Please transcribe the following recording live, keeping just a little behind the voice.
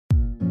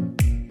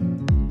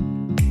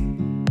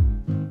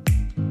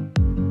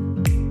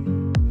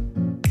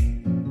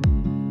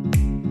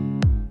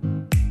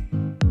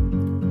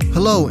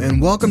Hello,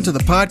 and welcome to the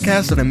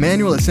podcast of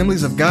Emmanuel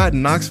Assemblies of God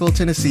in Knoxville,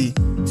 Tennessee.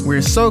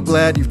 We're so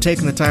glad you've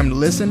taken the time to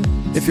listen.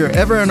 If you're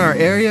ever in our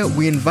area,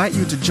 we invite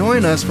you to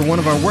join us for one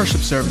of our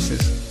worship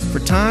services. For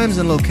times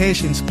and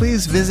locations,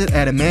 please visit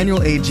at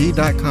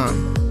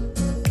emmanuelag.com.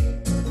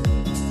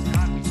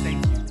 God, we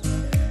thank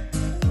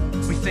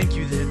you. We thank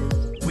you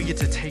that we get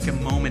to take a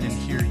moment and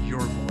hear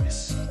your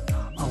voice.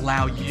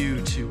 Allow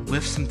you to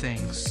lift some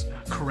things,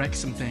 correct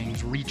some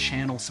things,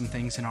 rechannel some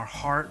things in our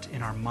heart,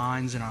 in our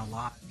minds, in our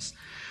lives.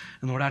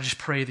 And Lord, I just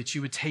pray that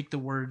you would take the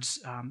words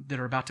that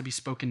are about to be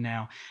spoken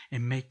now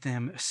and make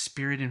them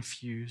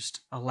spirit-infused.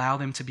 Allow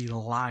them to be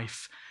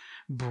life,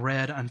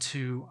 bread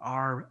unto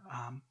our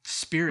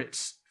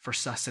spirits for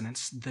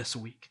sustenance this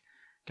week.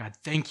 God,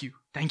 thank you.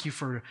 Thank you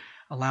for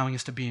allowing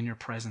us to be in your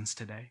presence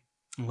today.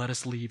 And let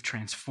us leave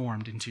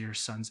transformed into your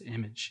Son's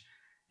image.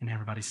 And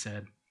everybody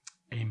said,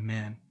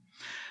 amen.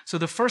 So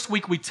the first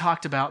week we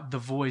talked about the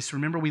voice.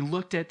 Remember, we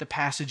looked at the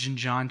passage in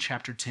John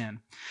chapter 10,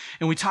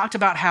 and we talked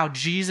about how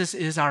Jesus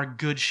is our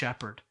good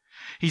shepherd.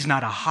 He's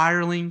not a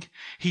hireling.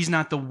 He's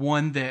not the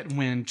one that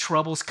when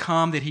troubles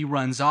come that he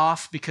runs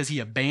off because he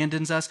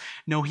abandons us.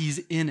 No, he's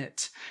in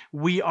it.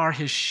 We are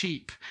his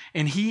sheep,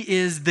 and he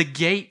is the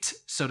gate,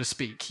 so to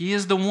speak. He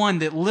is the one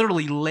that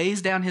literally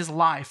lays down his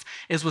life,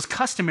 as was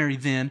customary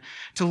then,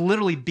 to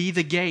literally be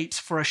the gate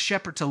for a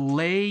shepherd to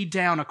lay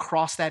down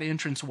across that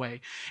entranceway.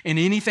 And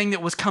anything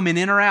that was coming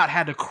in or out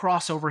had to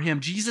cross over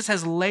him. Jesus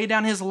has laid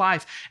down his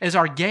life as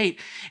our gate,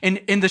 and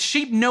the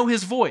sheep know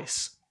his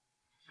voice.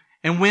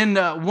 And when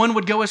one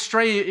would go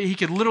astray, he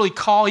could literally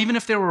call, even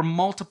if there were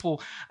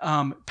multiple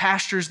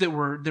pastures that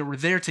were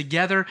there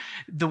together.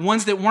 The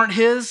ones that weren't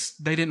his,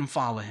 they didn't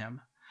follow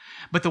him.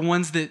 But the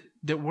ones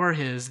that were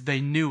his,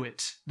 they knew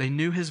it. They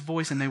knew his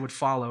voice and they would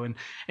follow.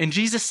 And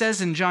Jesus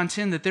says in John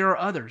 10 that there are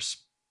others.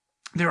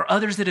 There are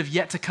others that have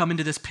yet to come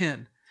into this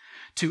pen,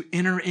 to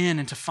enter in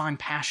and to find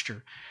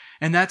pasture.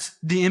 And that's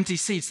the empty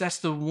seats. That's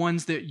the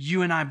ones that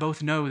you and I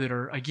both know that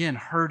are, again,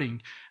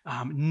 hurting,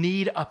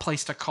 need a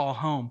place to call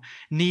home,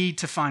 need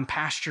to find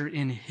pasture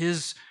in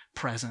his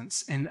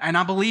presence. And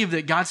I believe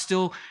that God's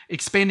still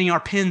expanding our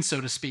pen, so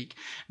to speak,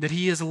 that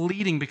he is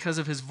leading because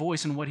of his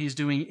voice and what he's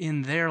doing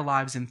in their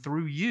lives. And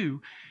through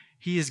you,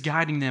 he is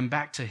guiding them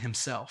back to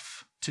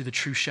himself, to the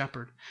true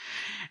shepherd.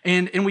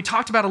 And we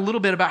talked about a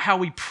little bit about how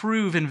we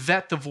prove and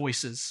vet the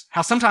voices,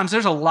 how sometimes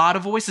there's a lot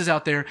of voices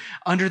out there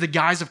under the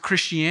guise of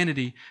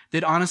Christianity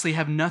that honestly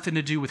have nothing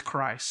to do with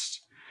Christ.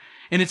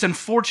 And it's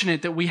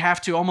unfortunate that we have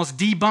to almost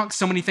debunk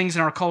so many things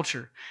in our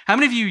culture. How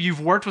many of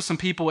you've worked with some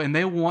people and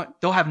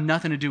they'll have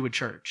nothing to do with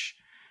church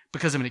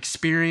because of an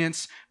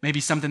experience, maybe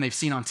something they've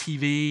seen on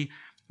TV,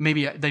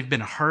 maybe they've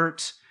been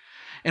hurt.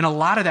 And a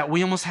lot of that,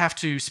 we almost have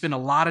to spend a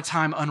lot of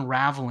time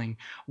unraveling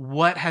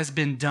what has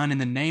been done in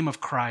the name of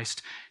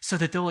Christ so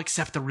that they'll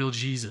accept the real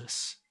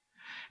Jesus.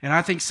 And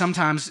I think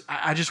sometimes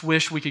I just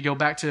wish we could go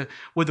back to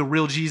would the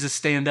real Jesus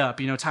stand up,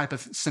 type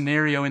of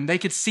scenario, and they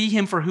could see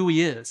him for who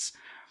he is.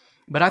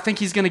 But I think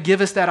he's going to give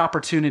us that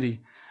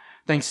opportunity.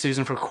 Thanks,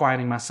 Susan, for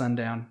quieting my son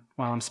down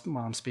while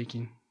I'm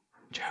speaking.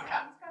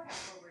 Joda.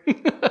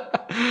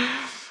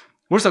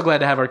 We're so glad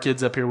to have our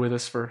kids up here with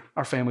us for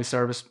our family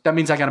service. That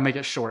means I got to make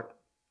it short.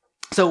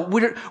 So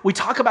we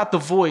talk about the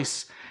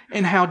voice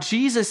and how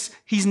Jesus,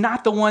 he's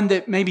not the one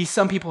that maybe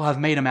some people have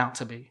made him out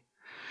to be.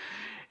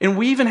 And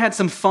we even had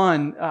some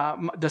fun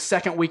the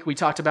second week we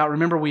talked about.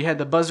 Remember, we had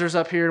the buzzers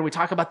up here. And we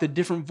talk about the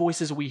different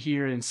voices we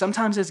hear. And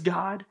sometimes it's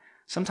God.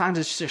 Sometimes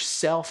it's just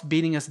self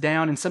beating us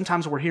down. And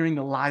sometimes we're hearing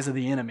the lies of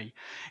the enemy.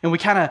 And we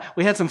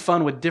had some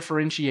fun with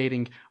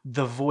differentiating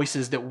the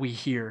voices that we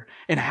hear.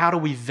 And how do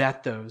we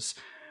vet those?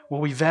 Well,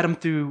 we vet them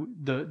through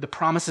the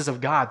promises of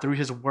God, through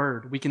his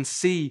word. We can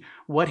see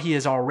what he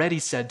has already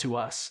said to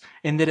us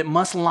and that it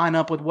must line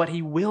up with what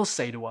he will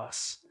say to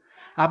us.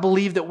 I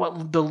believe that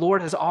what the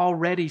Lord has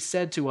already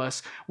said to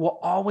us will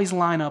always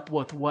line up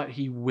with what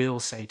he will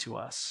say to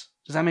us.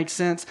 Does that make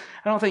sense?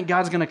 I don't think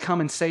God's going to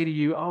come and say to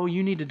you, oh,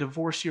 you need to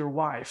divorce your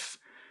wife,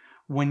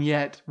 when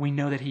yet we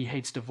know that he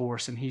hates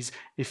divorce. And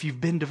if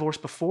you've been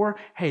divorced before,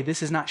 hey,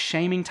 this is not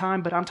shaming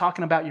time, but I'm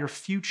talking about your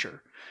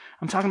future.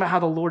 I'm talking about how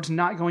the Lord's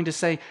not going to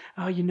say,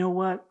 oh, you know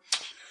what?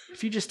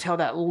 If you just tell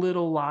that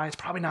little lie, it's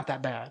probably not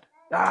that bad.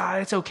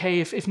 It's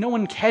okay if no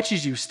one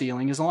catches you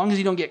stealing, as long as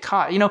you don't get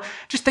caught.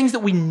 Just things that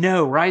we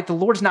know, right? The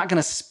Lord's not going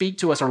to speak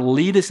to us or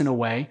lead us in a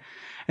way.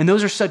 And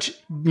those are such,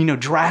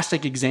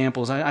 drastic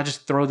examples. I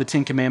just throw the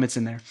 10 Commandments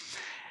in there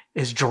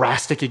as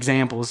drastic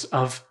examples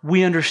of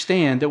we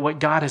understand that what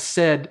God has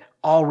said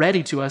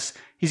already to us,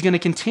 he's going to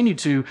continue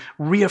to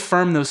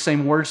reaffirm those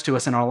same words to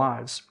us in our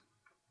lives.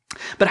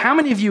 But how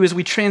many of you, as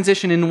we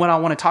transition into what I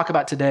want to talk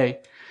about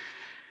today,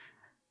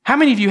 how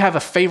many of you have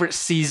a favorite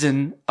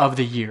season of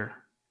the year?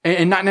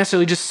 And not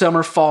necessarily just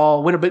summer,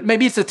 fall, winter, but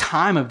maybe it's a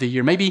time of the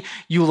year. Maybe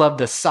you love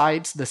the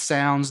sights, the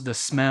sounds, the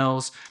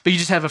smells, but you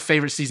just have a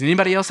favorite season.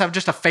 Anybody else have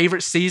just a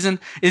favorite season?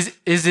 Is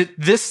it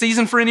this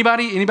season for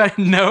anybody? Anybody?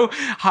 No?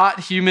 Hot,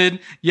 humid.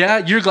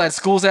 Yeah, you're glad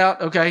school's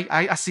out. Okay,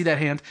 I see that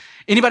hand.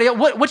 Anybody else?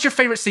 What's your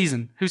favorite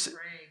season?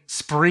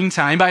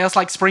 Springtime. Anybody else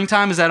like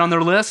springtime? Is that on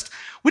their list?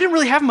 We didn't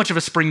really have much of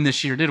a spring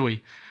this year, did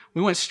we?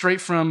 We went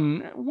straight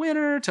from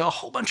winter to a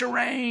whole bunch of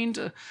rain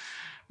to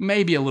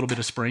maybe a little bit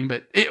of spring.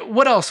 But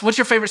what else? What's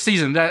your favorite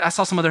season? I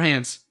saw some other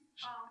hands.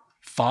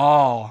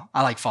 Fall.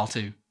 I like fall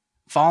too.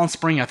 Fall and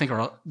spring, I think,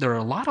 they're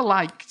a lot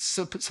alike,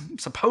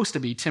 supposed to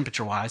be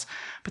temperature-wise,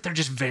 but they're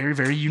just very,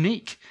 very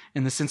unique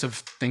in the sense of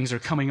things are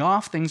coming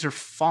off, things are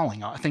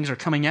falling off, things are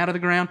coming out of the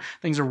ground,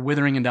 things are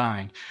withering and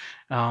dying.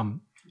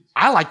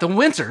 I like the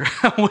winter,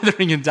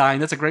 withering and dying.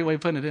 That's a great way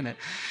of putting it, isn't it?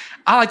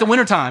 I like the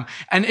wintertime.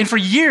 And for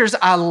years,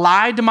 I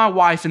lied to my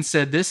wife and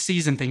said, this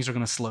season, things are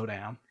going to slow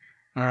down.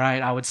 All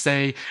right, I would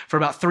say for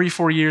about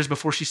 3-4 years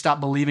before she stopped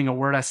believing a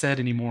word I said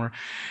anymore,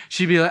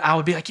 I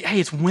would be like,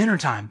 hey, it's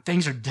wintertime.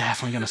 Things are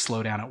definitely going to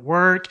slow down at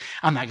work.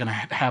 I'm not going to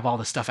have all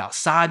the stuff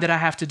outside that I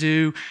have to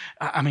do.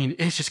 I mean,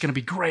 it's just going to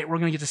be great. We're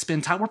going to get to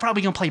spend time. We're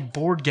probably going to play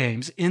board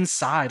games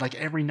inside like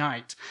every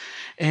night.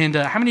 And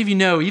how many of you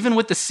know, even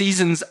with the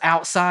seasons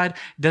outside,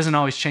 it doesn't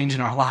always change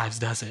in our lives,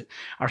 does it?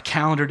 Our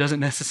calendar doesn't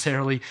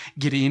necessarily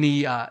get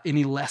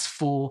any less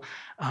full,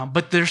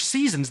 but there's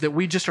seasons that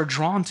we just are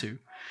drawn to.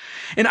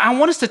 And I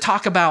want us to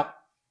talk about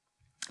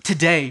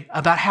today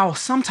about how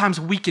sometimes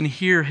we can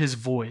hear his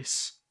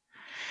voice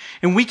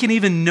and we can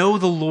even know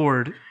the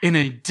Lord in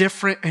a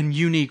different and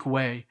unique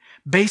way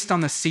based on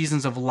the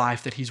seasons of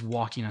life that he's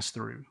walking us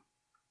through.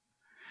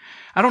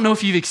 I don't know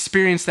if you've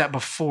experienced that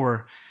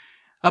before,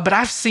 but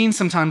I've seen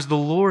sometimes the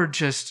Lord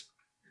just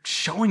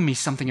showing me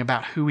something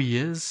about who he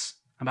is,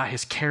 about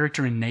his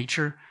character and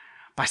nature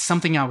by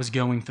something I was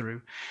going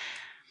through.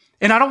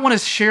 And I don't want to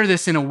share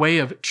this in a way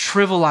of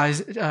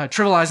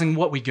trivializing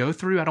what we go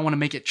through. I don't want to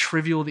make it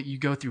trivial that you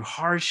go through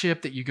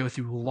hardship, that you go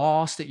through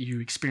loss, that you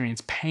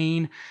experience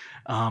pain.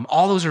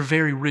 All those are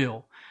very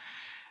real.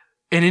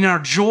 And in our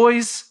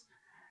joys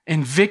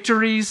and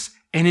victories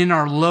and in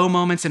our low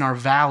moments, in our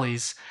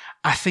valleys,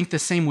 I think the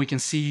same we can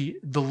see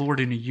the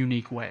Lord in a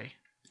unique way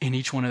in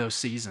each one of those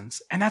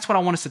seasons. And that's what I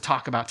want us to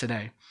talk about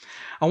today.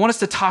 I want us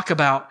to talk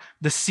about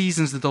the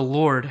seasons that the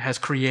Lord has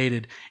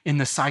created in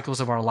the cycles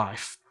of our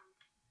life.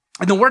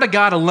 And the Word of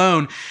God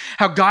alone,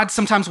 how God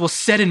sometimes will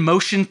set in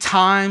motion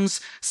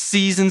times,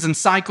 seasons, and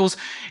cycles.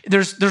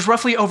 There's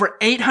roughly over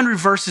 800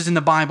 verses in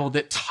the Bible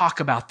that talk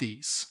about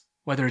these.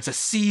 Whether it's a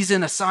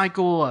season, a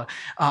cycle,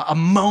 a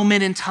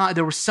moment in time,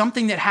 there was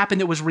something that happened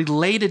that was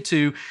related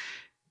to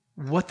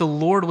what the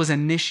Lord was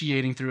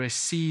initiating through a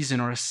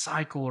season or a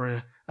cycle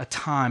or a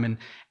time. And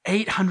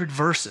 800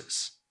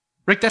 verses.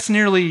 Rick, that's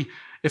nearly,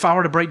 if I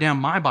were to break down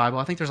my Bible,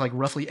 I think there's like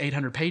roughly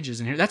 800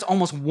 pages in here. That's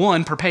almost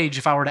one per page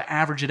if I were to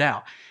average it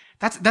out.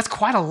 That's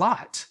quite a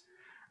lot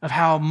of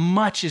how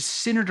much is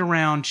centered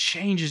around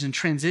changes and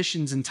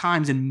transitions and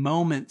times and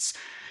moments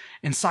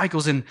and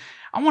cycles. And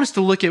I want us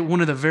to look at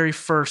one of the very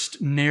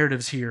first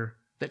narratives here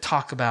that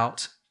talk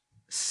about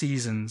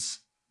seasons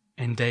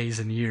and days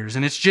and years.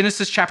 And it's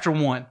Genesis chapter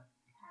 1.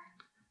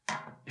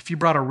 If you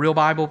brought a real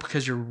Bible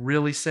because you're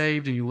really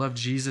saved and you love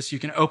Jesus, you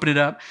can open it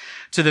up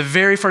to the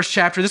very first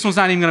chapter. This one's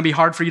not even going to be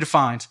hard for you to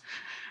find.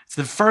 It's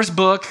the first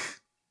book,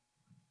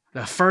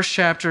 the first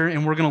chapter,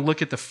 and we're going to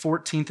look at the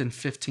 14th and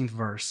 15th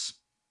verse.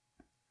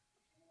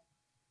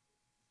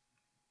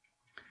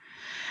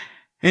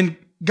 And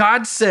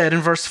God said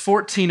in verse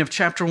 14 of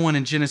chapter 1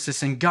 in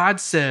Genesis, and God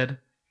said,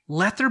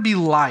 "Let there be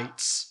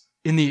lights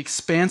in the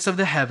expanse of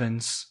the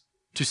heavens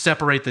to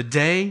separate the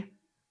day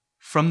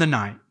from the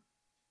night,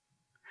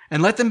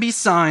 and let them be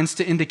signs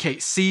to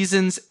indicate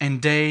seasons and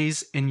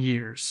days and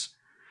years.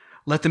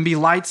 Let them be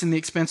lights in the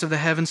expanse of the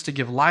heavens to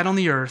give light on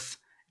the earth,"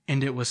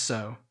 and it was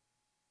so.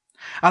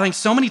 I think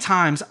so many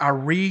times I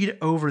read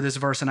over this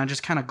verse and I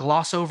just kind of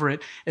gloss over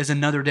it as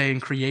another day in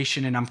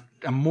creation, and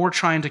I'm more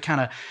trying to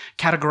kind of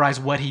categorize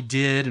what he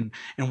did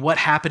and what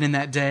happened in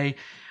that day.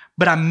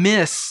 But I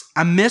miss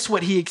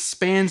what he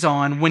expands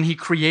on when he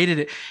created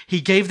it.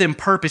 He gave them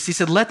purpose. He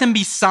said, let them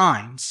be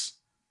signs.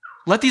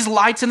 Let these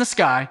lights in the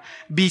sky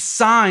be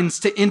signs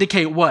to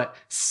indicate what?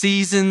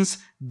 Seasons,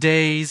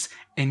 days,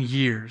 and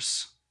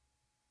years.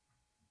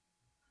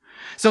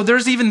 So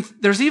there's even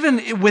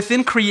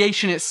within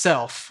creation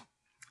itself,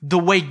 the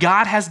way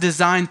God has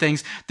designed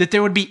things, that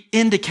there would be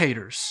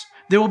indicators.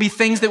 There will be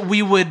things that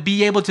we would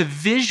be able to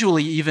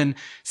visually even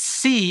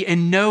see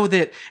and know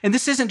that, and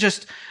this isn't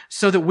just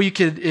so that we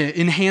could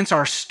enhance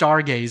our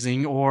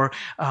stargazing or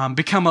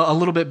become a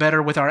little bit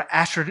better with our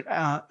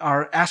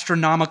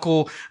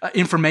astronomical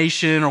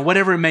information or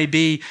whatever it may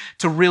be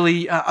to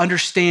really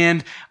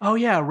understand, oh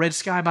yeah, red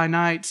sky by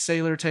night,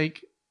 sailor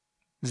take.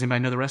 Does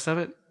anybody know the rest of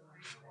it?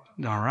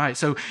 All right.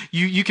 So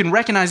you can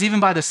recognize even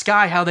by the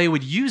sky how they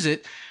would use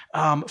it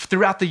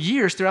throughout the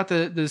years, throughout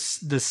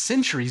the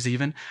centuries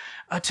even,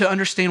 to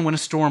understand when a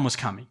storm was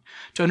coming,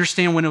 to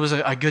understand when it was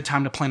a good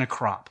time to plant a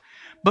crop.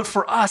 But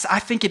for us, I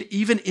think it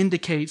even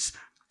indicates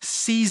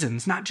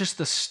seasons, not just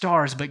the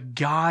stars, but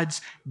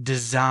God's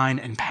design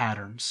and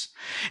patterns.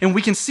 And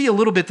we can see a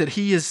little bit that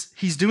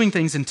he's doing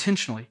things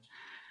intentionally.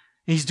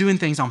 He's doing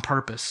things on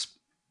purpose.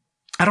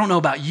 I don't know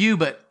about you,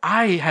 but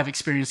I have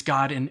experienced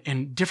God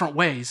in different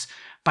ways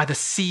by the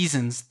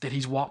seasons that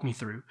he's walked me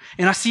through.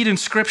 And I see it in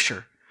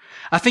Scripture.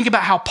 I think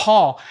about how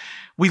Paul,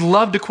 we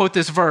love to quote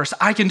this verse,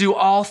 I can do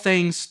all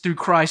things through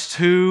Christ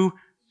who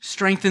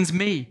strengthens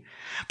me.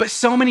 But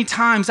so many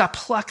times I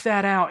pluck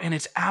that out and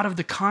it's out of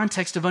the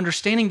context of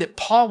understanding that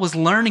Paul was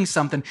learning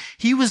something.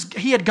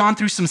 He had gone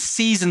through some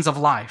seasons of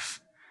life.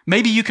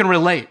 Maybe you can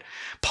relate.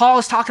 Paul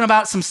is talking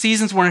about some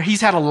seasons where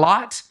he's had a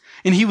lot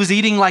and he was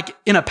eating like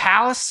in a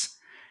palace.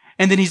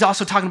 And then he's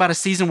also talking about a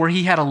season where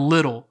he had a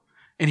little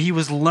and he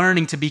was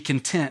learning to be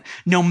content.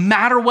 No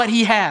matter what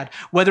he had,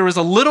 whether it was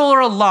a little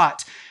or a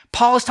lot,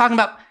 Paul is talking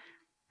about,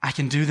 I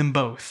can do them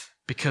both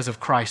because of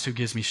Christ who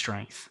gives me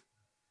strength.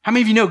 How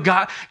many of you know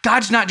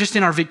God's not just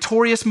in our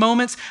victorious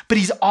moments, but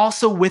he's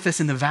also with us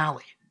in the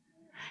valley.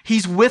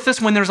 He's with us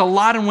when there's a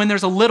lot and when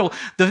there's a little.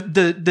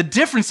 The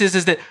difference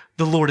is that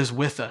the Lord is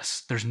with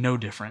us. There's no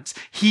difference.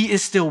 He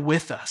is still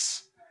with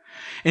us.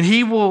 And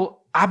he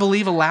will, I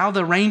believe, allow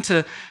the rain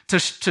to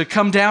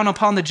come down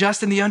upon the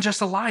just and the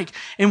unjust alike.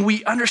 And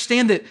we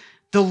understand that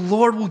the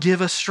Lord will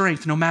give us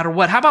strength no matter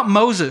what. How about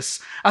Moses?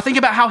 I think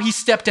about how he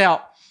stepped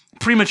out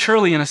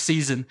prematurely in a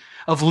season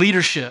of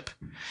leadership.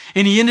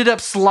 And he ended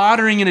up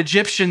slaughtering an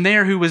Egyptian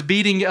there who was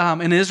beating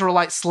an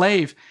Israelite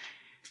slave.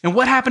 And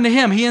what happened to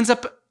him? He ends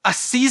up a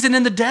season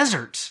in the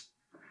desert.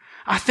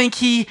 I think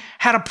he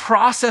had a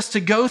process to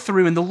go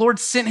through, and the Lord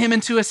sent him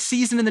into a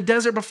season in the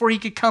desert before he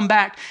could come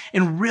back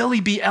and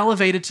really be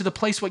elevated to the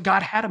place what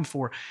God had him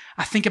for.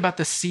 I think about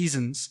the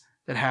seasons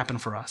that happen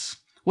for us.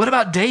 What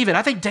about David?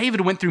 I think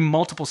David went through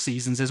multiple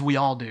seasons, as we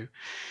all do.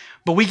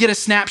 But we get a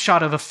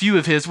snapshot of a few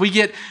of his. We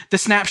get the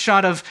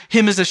snapshot of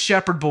him as a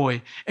shepherd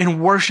boy and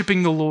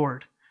worshiping the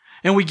Lord.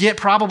 And we get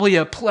probably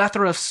a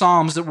plethora of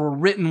Psalms that were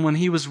written when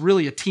he was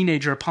really a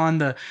teenager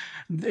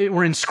they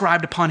were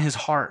inscribed upon his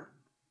heart.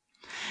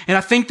 And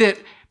I think that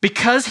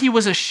because he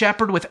was a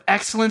shepherd with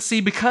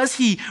excellency, because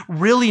he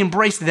really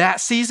embraced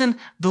that season,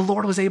 the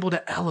Lord was able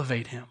to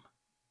elevate him.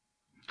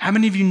 How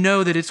many of you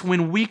know that it's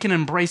when we can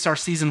embrace our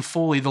season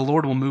fully, the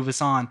Lord will move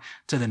us on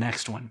to the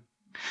next one?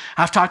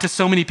 I've talked to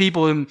so many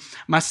people, and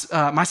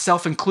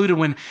myself included,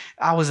 when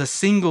I was a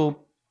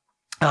single,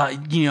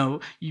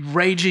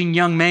 raging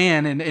young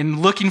man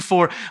and looking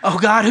for, oh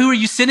God, who are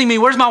you sending me?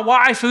 Where's my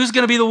wife? Who's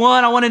going to be the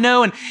one? I want to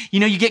know. And,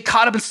 you get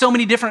caught up in so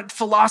many different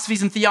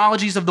philosophies and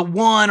theologies of the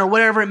one or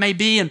whatever it may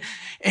be.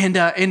 And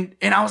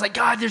I was like,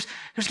 God, there's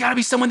got to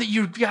be someone that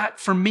you've got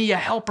for me, a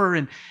helper.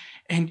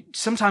 And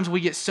sometimes we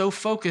get so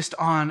focused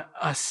on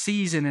a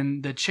season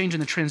and the change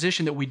and the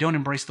transition that we don't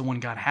embrace the one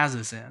God has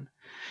us in.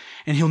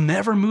 And he'll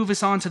never move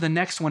us on to the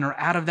next one or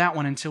out of that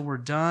one until we're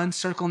done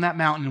circling that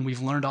mountain and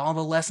we've learned all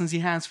the lessons he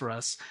has for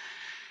us.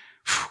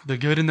 The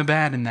good and the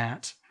bad in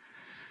that.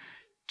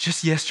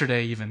 Just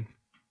yesterday even,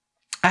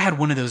 I had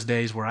one of those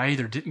days where I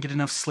either didn't get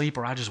enough sleep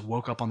or I just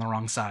woke up on the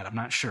wrong side. I'm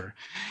not sure.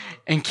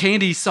 And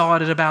Candy saw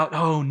it at about,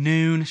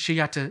 noon. She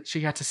got to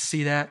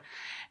see that.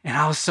 And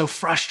I was so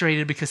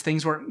frustrated because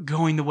things weren't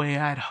going the way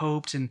I had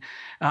hoped. And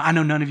I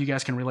know none of you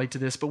guys can relate to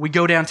this, but we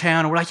go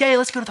downtown and we're like, hey,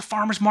 let's go to the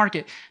farmer's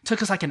market. It took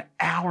us like an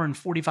hour and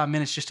 45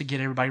 minutes just to get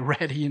everybody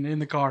ready and in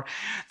the car.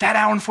 That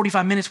hour and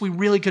 45 minutes, we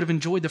really could have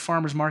enjoyed the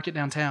farmer's market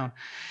downtown.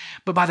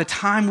 But by the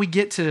time we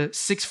get to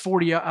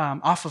 640,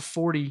 off of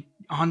 40,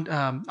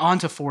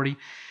 onto 40,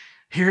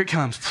 here it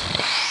comes.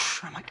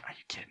 I'm like, are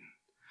you kidding?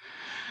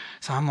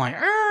 So I'm like,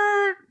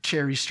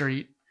 Cherry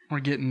Street. We're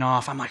getting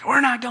off. I'm like,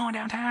 we're not going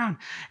downtown.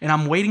 And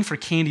I'm waiting for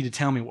Candy to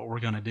tell me what we're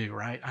going to do,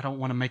 right? I don't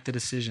want to make the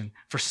decision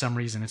for some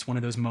reason. It's one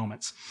of those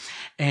moments.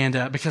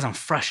 And because I'm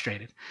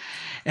frustrated.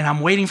 And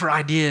I'm waiting for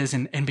ideas.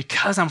 And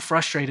because I'm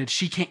frustrated,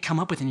 she can't come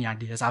up with any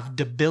ideas. I've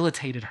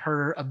debilitated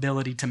her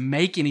ability to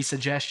make any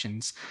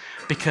suggestions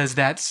because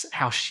that's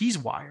how she's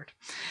wired.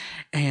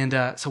 And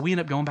so we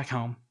end up going back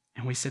home.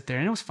 And we sit there.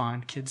 And it was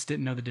fine. Kids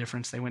didn't know the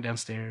difference. They went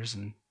downstairs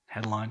and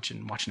had lunch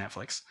and watched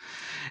Netflix.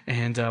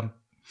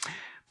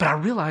 But I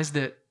realized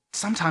that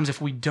sometimes if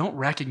we don't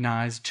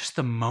recognize just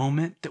the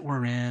moment that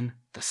we're in,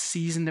 the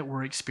season that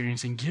we're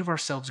experiencing, give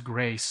ourselves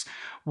grace,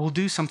 we'll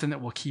do something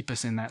that will keep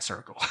us in that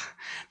circle,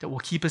 that will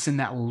keep us in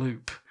that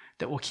loop,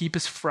 that will keep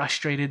us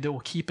frustrated, that will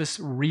keep us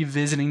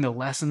revisiting the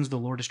lessons the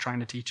Lord is trying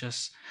to teach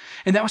us.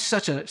 And that was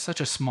such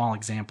a small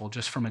example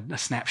just from a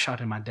snapshot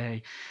in my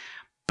day.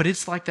 But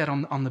it's like that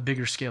on the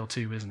bigger scale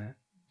too, isn't it?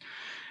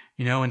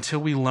 Until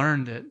we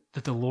learn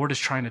that the Lord is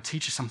trying to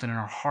teach us something in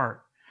our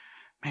heart,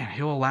 man,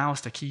 he'll allow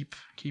us to keep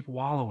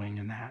wallowing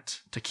in that,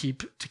 to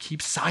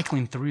keep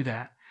cycling through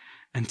that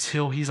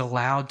until he's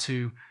allowed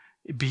to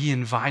be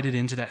invited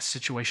into that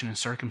situation and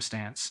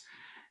circumstance.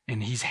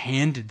 And he's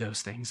handed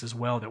those things as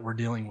well that we're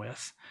dealing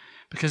with.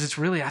 Because it's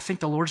really, I think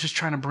the Lord's just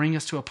trying to bring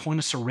us to a point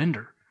of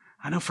surrender.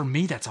 I know for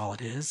me, that's all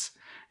it is.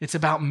 It's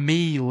about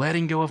me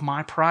letting go of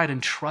my pride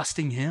and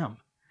trusting him.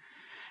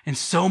 And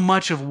so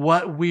much of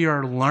what we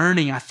are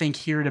learning, I think,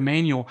 here at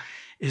Emmanuel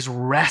is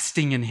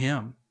resting in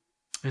him.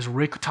 As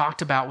Rick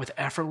talked about with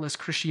effortless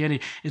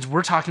Christianity, as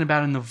we're talking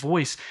about in The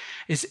Voice,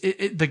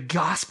 the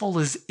gospel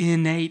is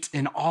innate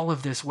in all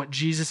of this, what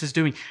Jesus is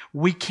doing.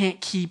 We can't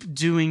keep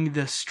doing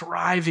the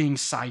striving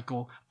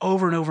cycle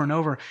over and over and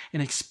over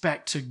and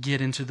expect to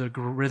get into the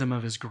rhythm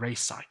of his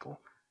grace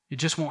cycle. It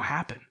just won't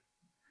happen.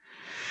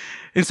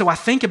 And so I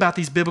think about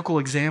these biblical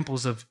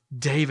examples of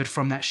David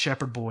from that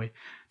shepherd boy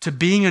to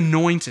being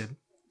anointed,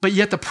 but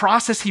yet the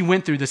process he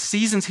went through, the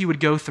seasons he would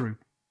go through,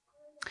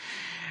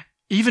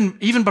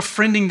 even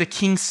befriending the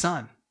king's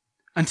son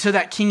until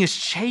that king is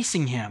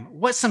chasing him.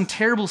 What some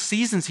terrible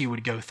seasons he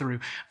would go through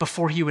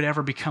before he would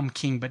ever become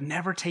king, but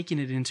never taking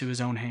it into his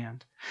own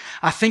hand.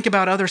 I think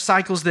about other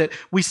cycles that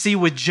we see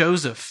with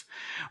Joseph.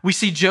 We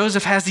see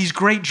Joseph has these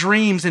great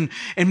dreams and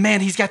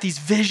man, he's got these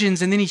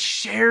visions and then he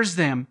shares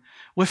them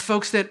with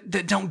folks that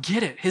don't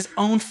get it. His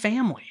own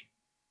family.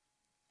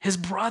 His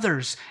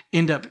brothers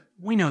end up,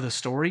 we know the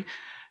story,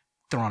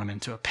 throwing him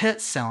into a pit,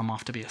 sell him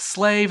off to be a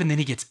slave, and then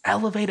he gets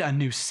elevated a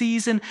new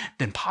season.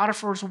 Then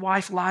Potiphar's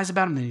wife lies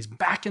about him, then he's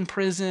back in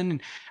prison.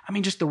 And I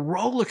mean, just the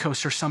roller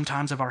coaster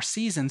sometimes of our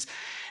seasons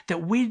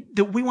that we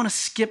want to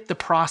skip the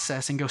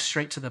process and go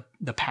straight to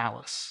the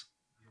palace.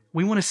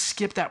 We want to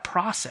skip that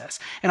process.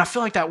 And I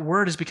feel like that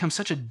word has become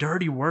such a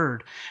dirty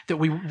word that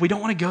we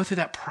don't want to go through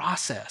that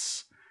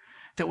process.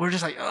 That we're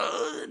just like,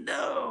 oh,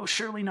 no,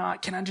 surely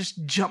not. Can I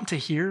just jump to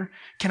here?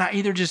 Can I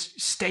either just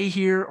stay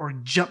here or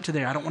jump to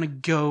there? I don't want to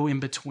go in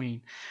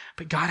between.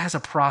 But God has a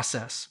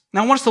process.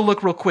 Now I want us to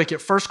look real quick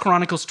at 1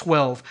 Chronicles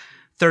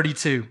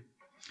 12:32.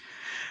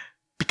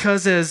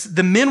 Because as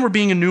the men were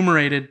being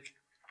enumerated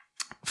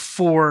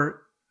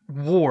for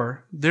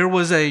war, there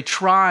was a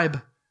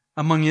tribe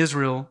among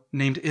Israel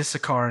named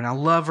Issachar. And I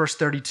love verse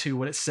 32,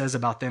 what it says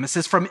about them. It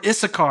says, from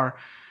Issachar,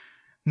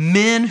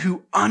 men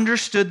who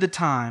understood the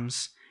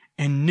times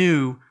and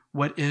knew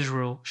what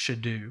Israel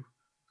should do.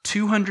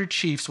 200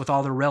 chiefs with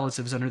all their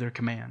relatives under their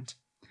command.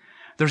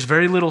 There's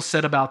very little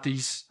said about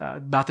this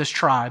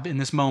tribe in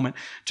this moment.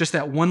 Just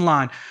that one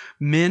line,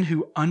 men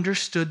who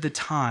understood the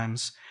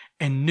times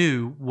and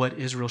knew what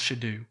Israel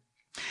should do.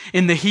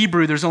 In the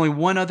Hebrew, there's only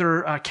one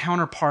other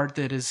counterpart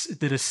that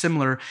is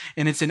similar,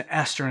 and it's in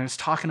Esther, and it's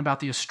talking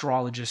about the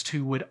astrologist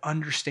who would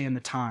understand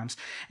the times.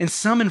 And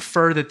some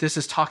infer that this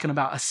is talking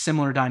about a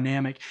similar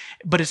dynamic,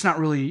 but it's not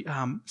really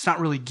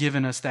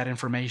giving us that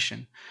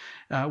information.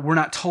 We're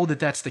not told that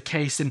that's the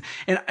case,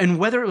 and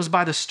whether it was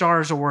by the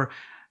stars or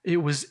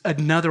it was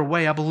another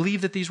way, I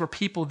believe that these were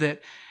people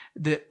that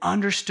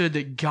understood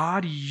that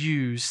God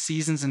used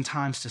seasons and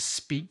times to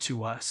speak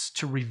to us,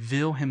 to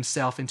reveal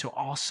himself, and to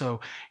also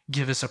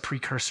give us a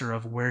precursor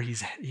of where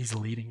he's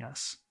leading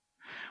us.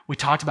 We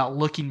talked about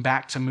looking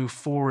back to move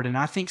forward, and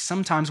I think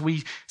sometimes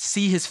we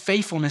see his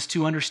faithfulness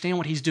to understand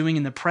what he's doing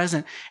in the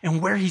present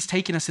and where he's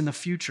taking us in the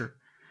future.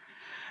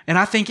 And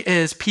I think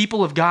as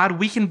people of God,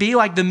 we can be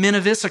like the men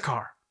of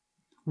Issachar.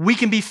 We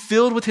can be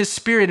filled with his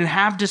Spirit and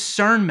have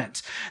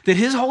discernment that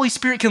his Holy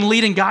Spirit can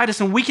lead and guide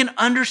us, and we can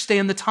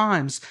understand the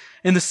times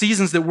and the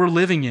seasons that we're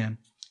living in.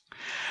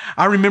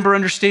 I remember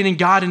understanding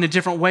God in a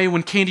different way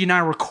when Candy and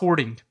I were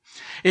recording.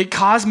 It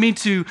caused me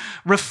to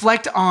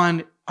reflect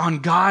on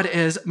God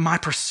as my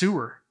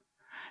pursuer.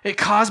 It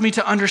caused me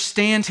to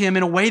understand him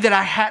in a way that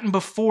I hadn't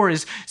before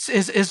as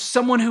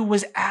someone who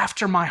was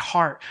after my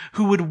heart,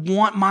 who would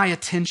want my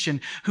attention,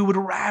 who would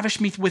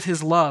ravish me with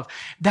his love.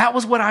 That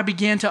was what I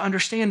began to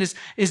understand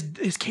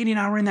as Katie and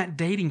I were in that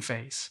dating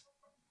phase.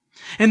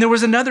 And there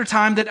was another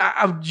time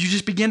that you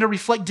just began to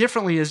reflect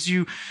differently as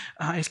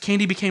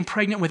Candy became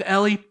pregnant with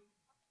Ellie,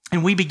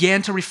 and we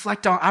began to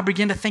reflect on, I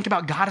began to think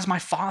about God as my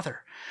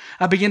father.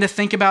 I began to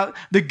think about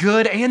the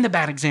good and the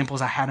bad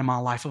examples I had in my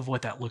life of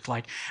what that looked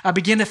like. I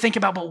began to think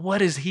about, but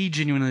what is he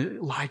genuinely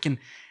like, and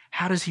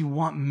how does he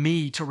want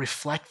me to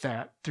reflect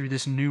that through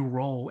this new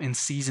role and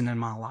season in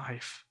my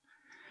life?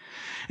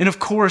 And of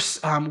course,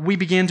 we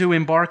began to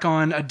embark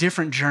on a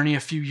different journey a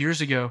few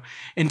years ago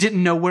and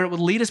didn't know where it would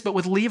lead us. But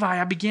with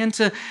Levi,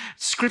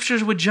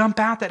 scriptures would jump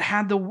out that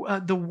had the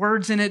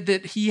words in it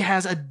that he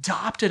has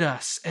adopted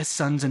us as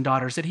sons and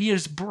daughters, that he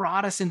has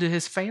brought us into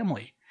his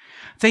family.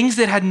 Things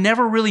that had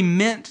never really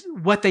meant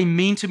what they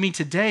mean to me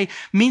today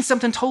mean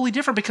something totally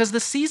different because of the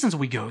seasons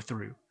we go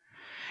through.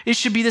 It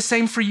should be the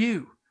same for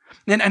you.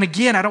 And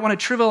again, I don't want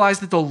to trivialize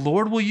that the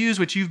Lord will use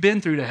what you've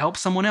been through to help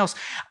someone else.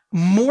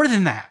 More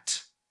than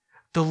that,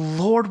 the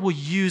Lord will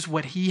use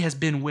what he has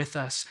been with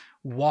us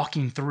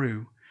walking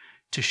through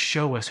to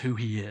show us who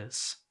he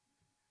is.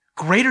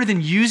 Greater than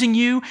using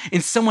you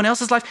in someone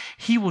else's life,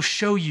 he will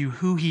show you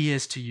who he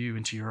is to you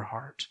and to your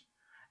heart,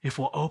 if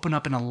we'll open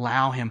up and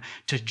allow him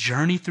to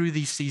journey through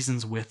these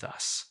seasons with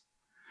us.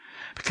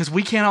 Because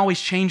we can't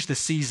always change the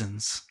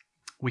seasons.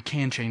 We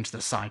can change the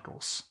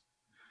cycles.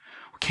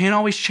 We can't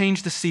always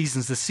change the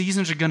seasons. The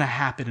seasons are going to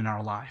happen in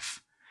our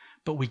life,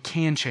 but we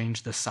can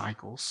change the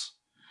cycles.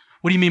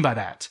 What do you mean by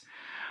that?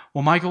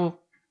 Well, Michael,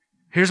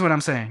 here's what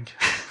I'm saying.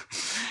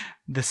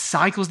 The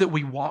cycles that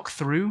we walk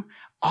through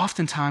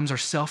oftentimes are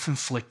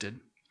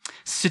self-inflicted,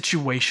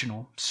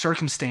 situational,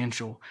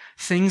 circumstantial,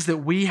 things that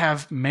we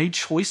have made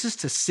choices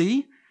to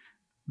see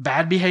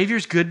bad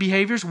behaviors, good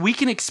behaviors. We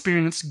can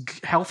experience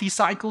healthy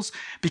cycles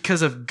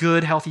because of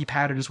good, healthy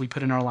patterns we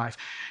put in our life.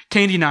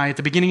 Candy and I, at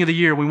the beginning of the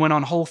year, we went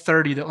on Whole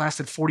 30 that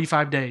lasted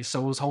 45 days.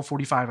 So it was Whole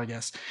 45, I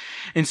guess.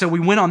 And so we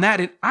went on that,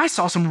 and I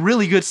saw some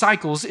really good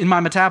cycles in my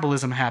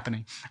metabolism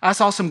happening. I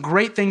saw some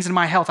great things in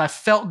my health. I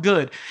felt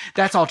good.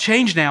 That's all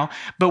changed now.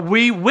 But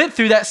we went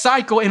through that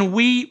cycle, and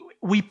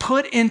we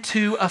put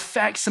into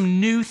effect some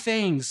new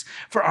things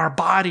for our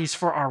bodies,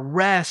 for our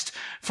rest,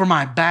 for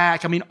my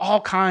back. I mean, all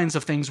kinds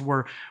of things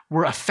were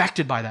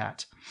affected by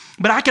that.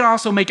 But I can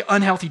also make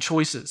unhealthy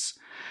choices.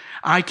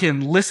 I can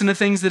listen to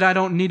things that I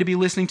don't need to be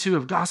listening to,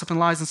 of gossip and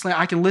lies and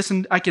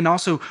slander. I can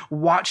also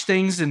watch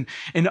things and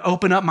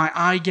open up my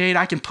eye gate.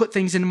 I can put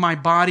things into my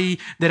body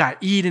that I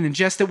eat and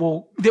ingest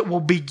that will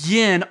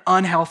begin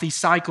unhealthy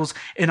cycles,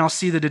 and I'll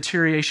see the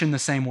deterioration the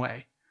same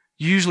way.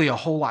 Usually a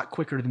whole lot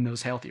quicker than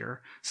those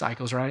healthier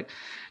cycles, right?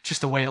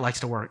 Just the way it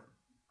likes to work.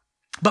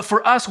 But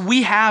for us,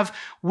 we have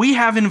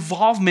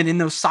involvement in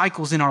those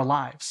cycles in our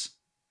lives.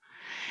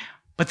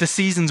 But the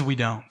seasons, we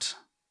don't.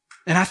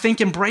 And I think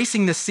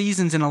embracing the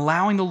seasons and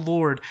allowing the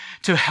Lord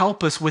to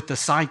help us with the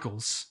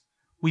cycles,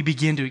 we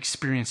begin to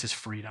experience His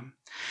freedom.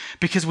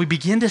 Because we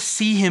begin to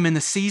see Him in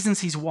the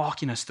seasons He's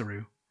walking us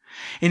through.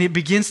 And it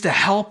begins to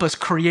help us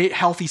create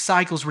healthy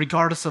cycles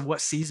regardless of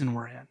what season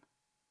we're in.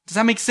 Does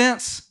that make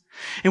sense?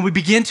 And we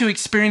begin to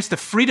experience the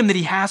freedom that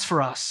He has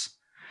for us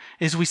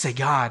as we say,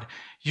 God,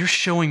 you're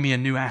showing me a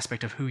new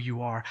aspect of who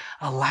you are.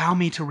 Allow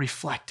me to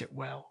reflect it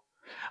well.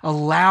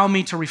 Allow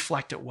me to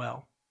reflect it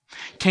well.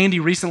 Candy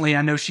recently,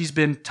 I know she's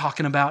been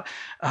talking about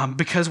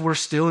because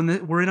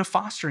we're in a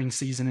fostering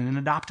season, in an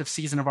adoptive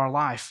season of our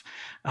life,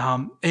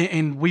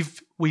 and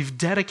we've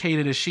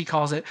dedicated, as she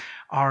calls it,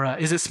 our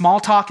is it small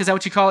talk? Is that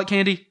what you call it,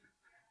 Candy?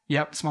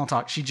 Yep, small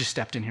talk. She just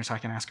stepped in here so I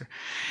can ask her.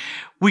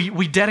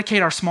 We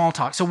dedicate our small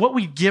talk. So what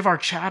we give our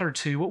chatter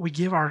to, what we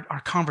give our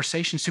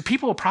conversations to,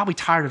 people are probably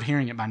tired of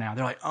hearing it by now.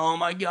 They're like, oh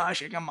my gosh,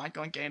 here come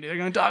Michael and Candy. They're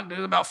going to talk to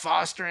us about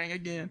fostering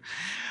again.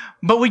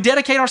 But we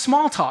dedicate our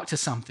small talk to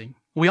something.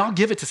 We all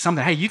give it to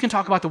something. Hey, you can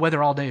talk about the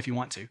weather all day if you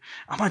want to.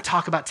 I'm going to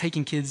talk about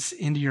taking kids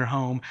into your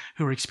home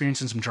who are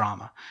experiencing some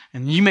drama.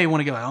 And you may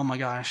want to go, oh my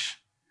gosh,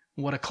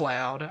 what a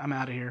cloud. I'm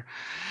out of here.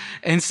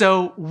 And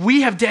so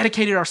we have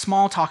dedicated our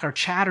small talk, our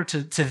chatter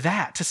to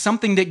that, to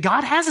something that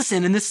God has us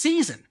in this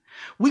season.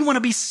 We want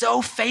to be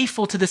so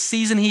faithful to the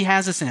season He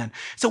has us in.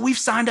 So we've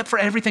signed up for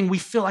everything we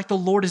feel like the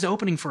Lord is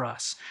opening for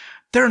us.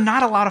 There are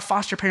not a lot of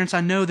foster parents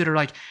I know that are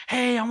like,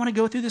 hey, I want to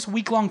go through this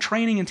week-long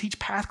training and teach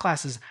path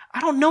classes.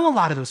 I don't know a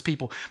lot of those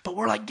people, but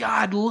we're like,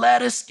 God,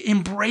 let us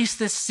embrace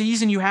this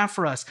season you have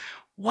for us.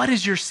 What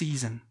is your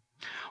season?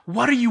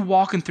 What are you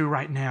walking through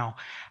right now?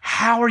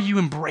 How are you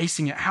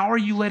embracing it? How are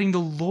you letting the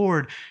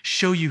Lord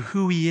show you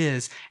who He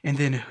is and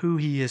then who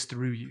He is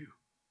through you?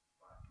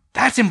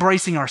 That's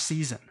embracing our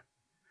season.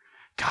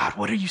 God,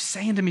 what are you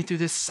saying to me through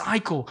this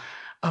cycle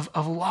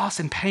of loss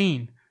and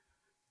pain?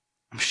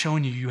 I'm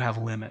showing you have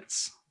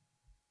limits.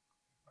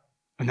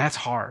 And that's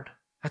hard.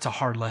 That's a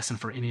hard lesson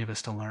for any of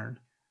us to learn.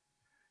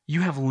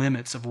 You have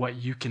limits of what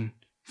you can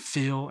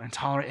feel and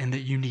tolerate, and that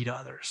you need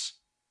others.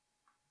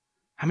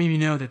 How many of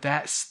you know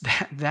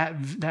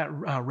that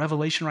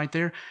revelation right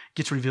there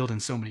gets revealed in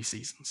so many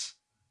seasons?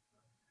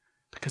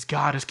 Because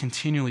God is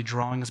continually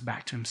drawing us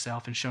back to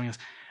Himself and showing us,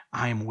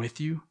 I am with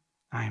you,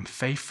 I am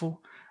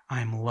faithful,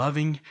 I am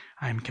loving,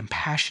 I am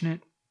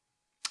compassionate.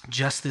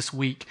 Just this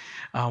week,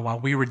 while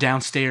we were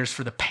downstairs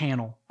for the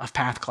panel of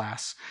Path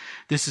class,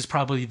 this is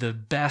probably the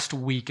best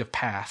week of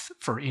Path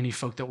for any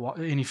folks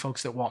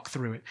that walk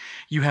through it.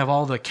 You have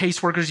all the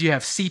caseworkers. You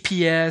have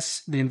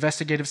CPS, the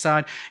investigative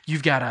side.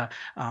 You've got a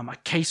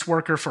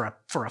caseworker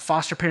for a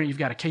foster parent. You've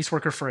got a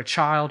caseworker for a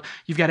child.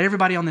 You've got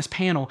everybody on this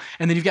panel,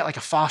 and then you've got like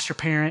a foster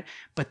parent.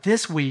 But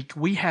this week,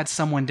 we had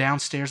someone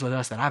downstairs with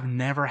us that I've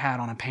never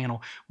had on a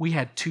panel. We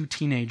had 2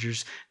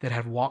 teenagers that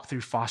had walked through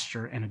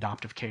foster and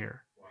adoptive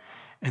care.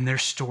 And their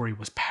story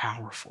was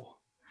powerful.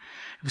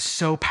 It was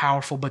so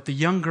powerful. But the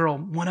young girl,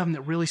 one of them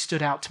that really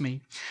stood out to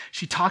me,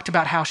 she talked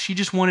about how she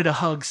just wanted a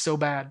hug so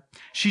bad.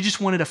 She just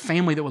wanted a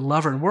family that would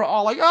love her. And we're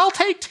all like, I'll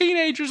take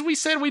teenagers. We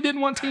said we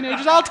didn't want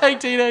teenagers. I'll take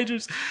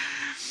teenagers.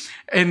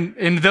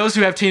 And those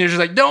who have teenagers are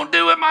like, don't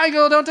do it,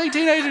 Michael. Don't take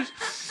teenagers.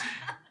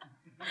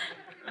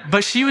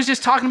 But she was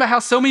just talking about how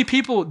so many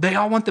people, they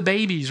all want the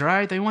babies,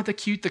 right? They want the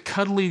cute, the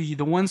cuddly,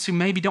 the ones who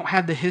maybe don't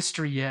have the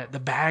history yet, the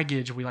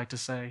baggage, we like to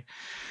say.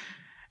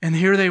 And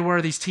here they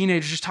were, these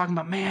teenagers just talking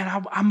about,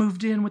 man, I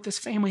moved in with this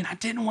family and I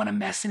didn't want to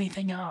mess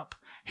anything up.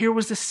 Here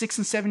was this 6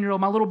 and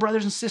 7-year-old, my little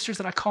brothers and sisters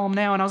that I call them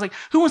now. And I was like,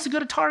 who wants to go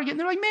to Target? And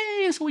they're like,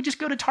 me. So we just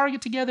go to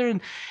Target together. And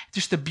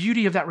just the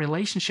beauty of that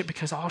relationship,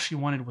 because all she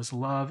wanted was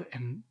love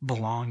and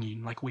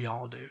belonging like we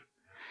all do.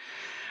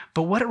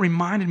 But what it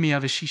reminded me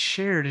of is she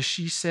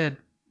said,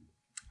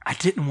 I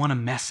didn't want to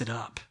mess it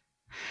up.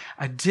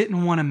 I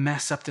didn't want to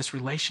mess up this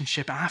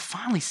relationship. And I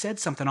finally said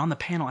something on the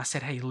panel. I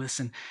said, hey,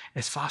 listen,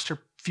 as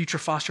future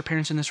foster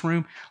parents in this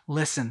room,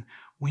 listen,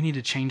 we need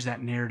to change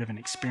that narrative and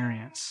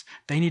experience.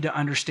 They need to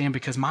understand,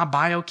 because my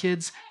bio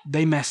kids,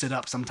 they mess it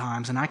up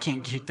sometimes and I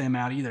can't kick them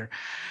out either.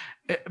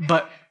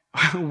 But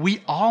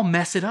we all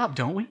mess it up,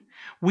 don't we?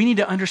 We need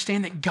to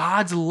understand that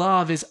God's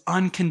love is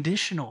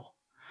unconditional.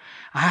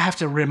 I have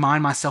to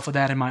remind myself of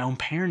that in my own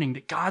parenting,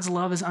 that God's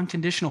love is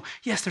unconditional.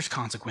 Yes, there's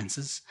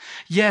consequences.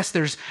 Yes,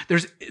 there's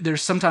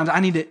sometimes I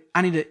need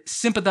to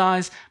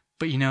sympathize,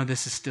 but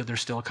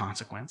there's still a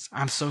consequence.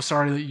 I'm so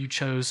sorry that you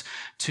chose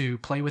to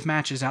play with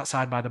matches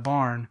outside by the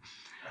barn,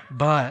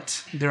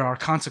 but there are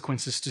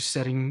consequences to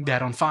setting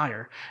that on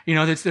fire.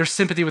 There's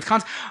sympathy with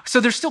so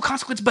there's still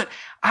consequence, but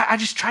I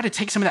just try to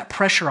take some of that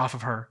pressure off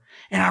of her.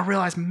 And I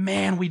realize,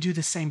 man, we do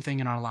the same thing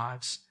in our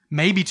lives,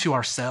 maybe to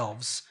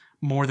ourselves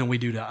more than we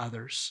do to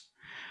others.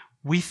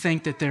 We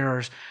think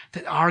that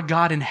our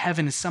God in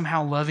heaven is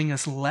somehow loving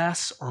us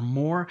less or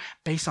more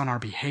based on our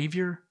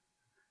behavior.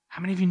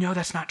 How many of you know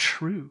that's not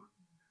true?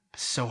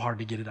 It's so hard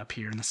to get it up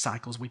here in the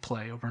cycles we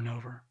play over and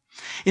over.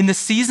 In the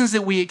seasons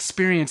that we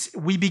experience,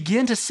 we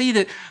begin to see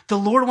that the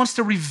Lord wants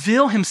to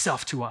reveal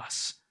himself to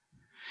us.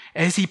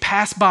 As he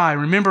passed by,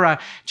 remember I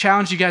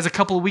challenged you guys a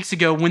couple of weeks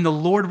ago when the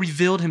Lord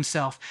revealed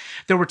himself.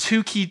 There were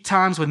two key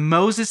times with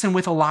Moses and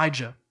with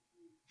Elijah.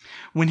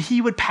 When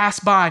he would pass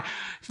by,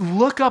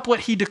 look up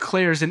what he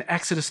declares in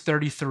Exodus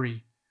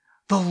 33.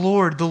 The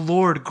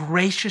Lord,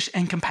 gracious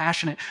and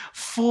compassionate,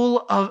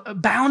 full of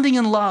abounding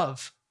in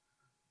love.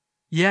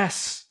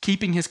 Yes,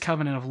 keeping his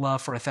covenant of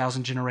love for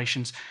 1,000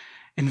 generations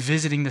and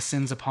visiting the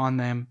sins upon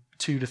them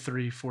 2 to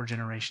 3, 4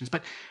 generations.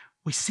 But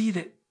we see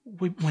that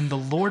when the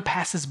Lord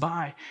passes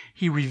by,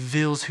 he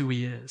reveals who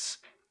he is.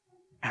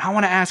 And I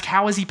want to ask,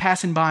 how is he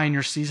passing by in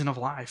your season of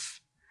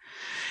life?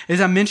 As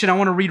I mentioned, I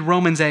want to read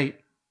Romans 8,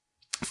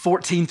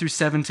 14 through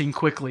 17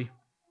 quickly.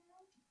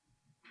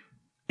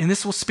 And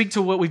this will speak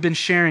to what we've been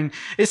sharing.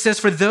 It says,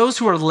 for those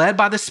who are led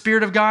by the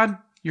Spirit of God,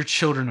 you're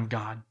children of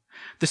God.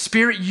 The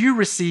Spirit you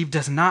receive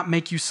does not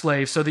make you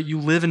slaves so that you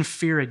live in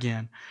fear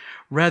again.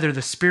 Rather,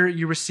 the Spirit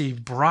you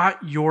received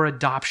brought your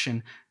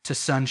adoption to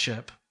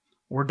sonship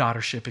or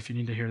daughtership, if you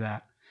need to hear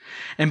that.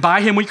 And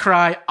by him we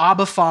cry,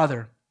 Abba,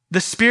 Father.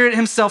 The Spirit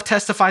himself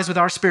testifies with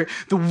our spirit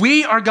that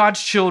we are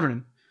God's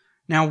children.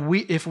 Now,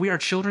 if we are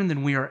children,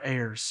 then we are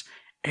heirs,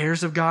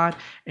 heirs of God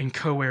and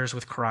co-heirs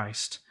with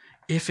Christ,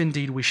 if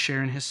indeed we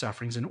share in his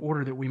sufferings, in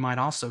order that we might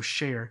also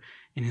share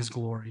in his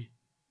glory.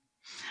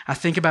 I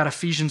think about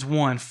Ephesians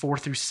 1, 4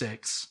 through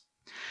 6.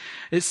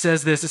 It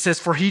says this, it says,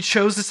 for he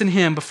chose us in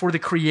him before the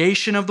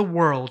creation of the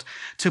world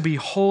to be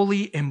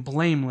holy and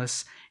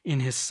blameless in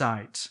his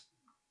sight.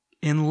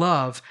 In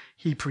love,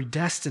 he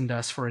predestined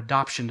us for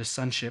adoption to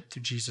sonship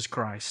through Jesus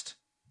Christ.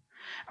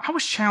 I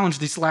was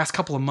challenged these last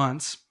couple of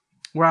months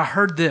where I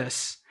heard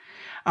this.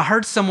 I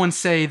heard someone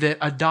say that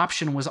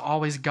adoption was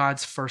always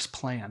God's first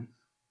plan.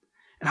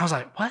 And I was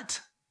like, what?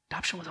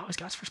 Adoption was always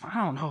God's first plan?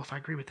 I don't know if I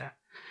agree with that.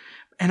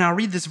 And I'll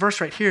read this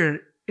verse right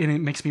here, and it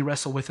makes me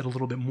wrestle with it a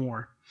little bit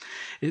more.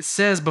 It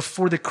says,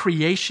 before the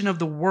creation of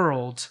the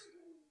world,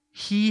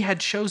 he had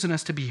chosen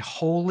us to be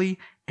holy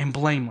and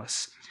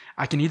blameless.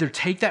 I can either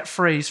take that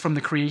phrase from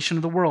the creation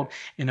of the world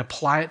and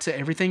apply it to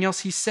everything else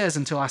he says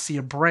until I see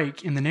a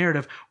break in the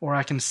narrative, or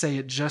I can say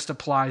it just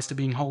applies to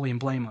being holy and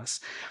blameless.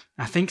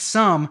 I think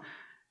some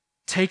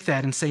take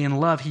that and say in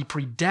love, he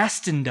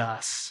predestined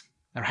us.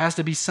 There has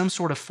to be some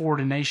sort of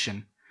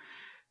foreordination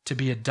to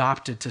be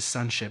adopted to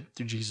sonship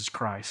through Jesus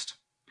Christ.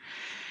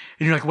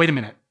 And you're like, wait a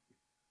minute.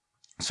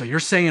 So you're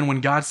saying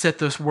when God set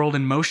this world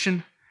in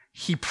motion,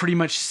 he pretty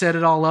much set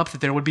it all up that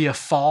there would be a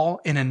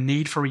fall and a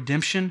need for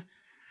redemption?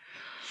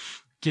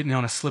 Getting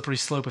on a slippery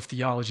slope of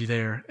theology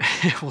there.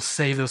 We'll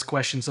save those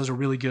questions. Those are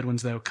really good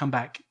ones, though. Come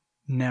back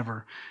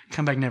never.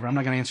 I'm not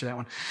going to answer that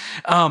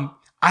one.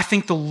 I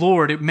think the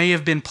Lord, it may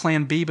have been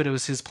plan B, but it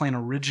was his plan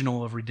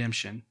original of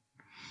redemption.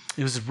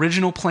 It was his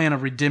original plan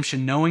of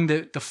redemption, knowing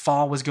that the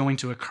fall was going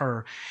to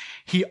occur.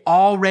 He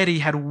already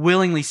had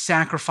willingly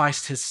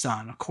sacrificed his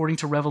son. According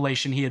to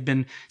Revelation, he had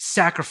been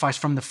sacrificed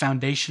from the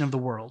foundation of the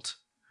world,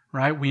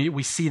 right?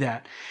 We see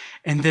that.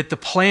 And that the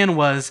plan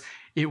was,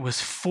 it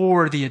was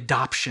for the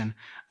adoption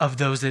of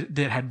those that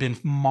had been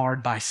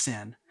marred by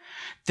sin.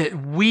 That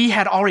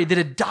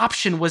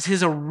adoption was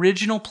his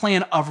original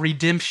plan of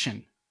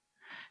redemption.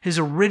 His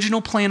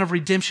original plan of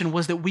redemption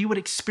was that we would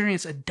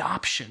experience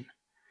adoption.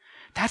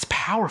 That's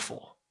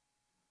powerful.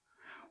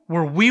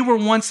 Where we were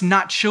once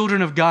not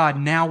children of God,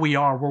 now we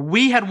are. Where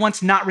we had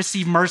once not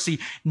received mercy,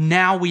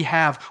 now we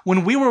have.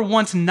 When we were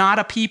once not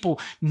a people,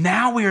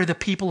 now we are the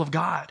people of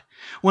God.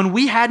 When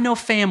we had no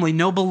family,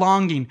 no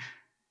belonging,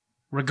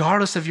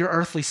 regardless of your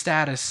earthly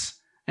status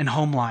and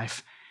home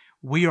life,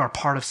 we are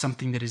part of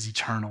something that is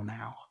eternal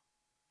now.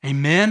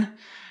 Amen?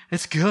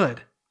 It's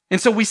good. And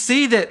so we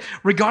see that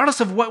regardless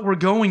of what we're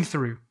going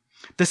through,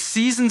 the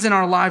seasons in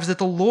our lives, that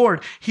the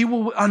Lord, he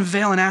will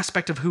unveil an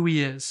aspect of who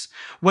he is.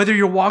 Whether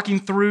you're walking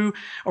through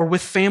or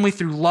with family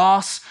through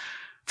loss,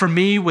 for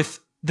me, with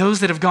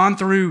those that have gone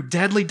through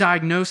deadly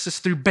diagnosis,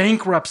 through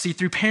bankruptcy,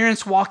 through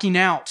parents walking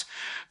out,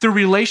 through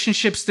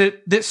relationships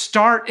that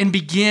start and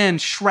begin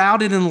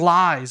shrouded in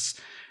lies,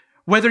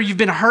 whether you've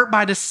been hurt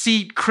by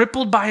deceit,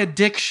 crippled by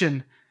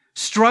addiction,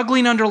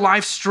 struggling under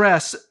life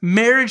stress,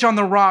 marriage on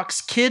the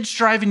rocks, kids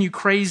driving you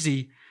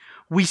crazy,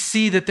 we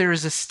see that there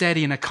is a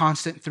steady and a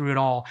constant through it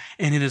all,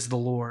 and it is the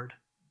Lord.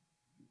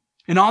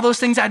 And all those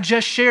things I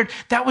just shared,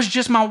 that was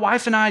just my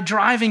wife and I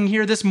driving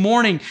here this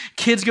morning,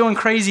 kids going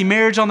crazy,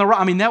 marriage on the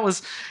rock.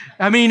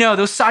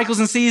 Those cycles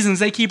and seasons,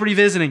 they keep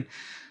revisiting.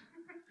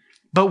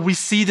 But we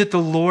see that the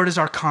Lord is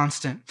our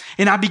constant.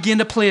 And I begin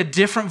to play a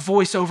different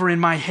voice over in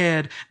my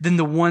head than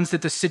the ones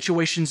that the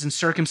situations and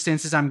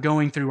circumstances I'm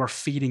going through are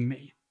feeding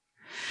me.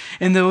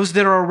 And those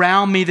that are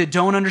around me that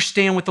don't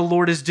understand what the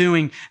Lord is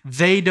doing,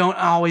 they don't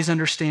always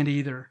understand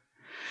either.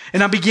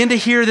 And I begin to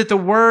hear that the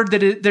word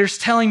that there's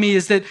telling me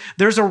is that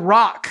there's a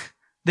rock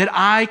that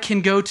I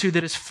can go to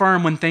that is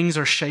firm when things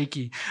are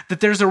shaky, that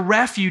there's a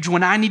refuge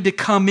when I need to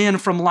come in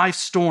from life's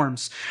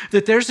storms,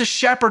 that there's a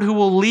shepherd who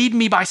will lead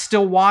me by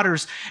still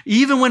waters,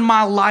 even when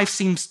my life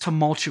seems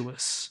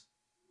tumultuous.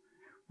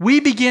 We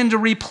begin to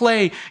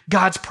replay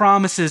God's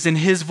promises and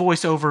his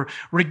voiceover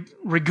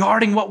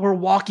regarding what we're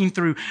walking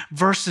through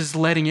versus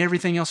letting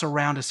everything else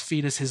around us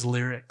feed us his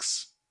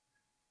lyrics.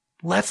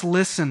 Let's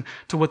listen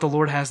to what the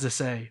Lord has to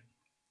say.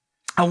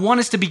 I want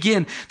us to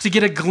begin to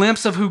get a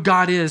glimpse of who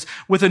God is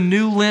with a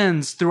new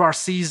lens through our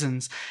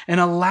seasons and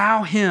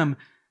allow him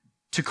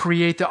to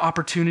create the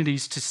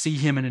opportunities to see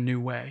him in a new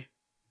way.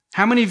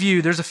 How many of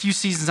you, there's a few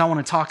seasons I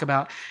want to talk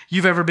about,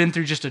 you've ever been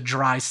through just a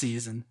dry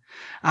season?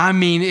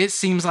 It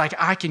seems like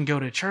I can go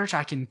to church,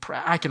 I can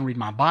read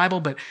my Bible,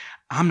 but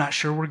I'm not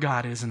sure where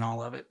God is in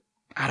all of it.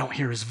 I don't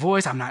hear his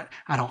voice. I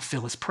don't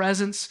feel his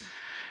presence.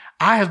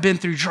 I have been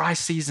through dry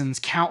seasons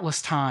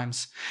countless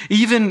times.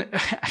 Even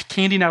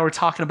Candy and I were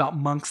talking about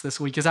monks this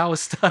week as I was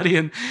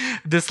studying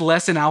this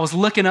lesson. I was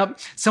looking up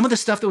some of the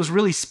stuff that was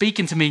really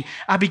speaking to me.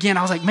 I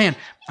was like, man,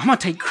 I'm going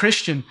to take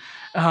Christian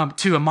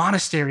to a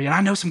monastery, and I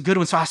know some good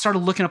ones. So I started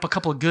looking up a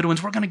couple of good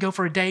ones. We're going to go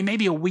for a day,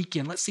 maybe a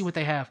weekend. Let's see what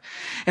they have.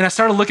 And I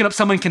started looking up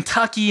some in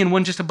Kentucky and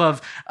one just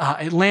above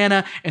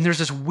Atlanta. And there's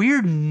this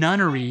weird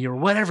nunnery or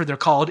whatever they're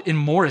called in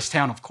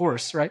Morristown, of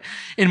course, right?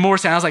 In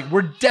Morristown, I was like,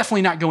 we're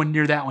definitely not going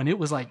near that one. It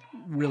was like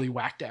really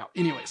whacked out.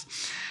 Anyways,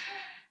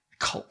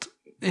 cult.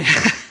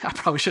 I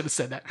probably should have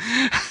said that.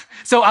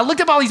 So I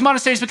looked up all these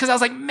monasteries because I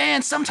was like,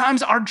 man,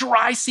 sometimes our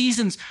dry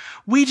seasons,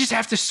 we just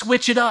have to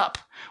switch it up.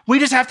 We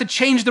just have to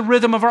change the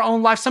rhythm of our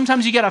own life.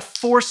 Sometimes you got to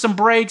force some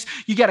brakes.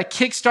 You got to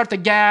kickstart the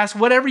gas,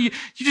 whatever you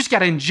just got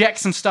to inject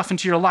some stuff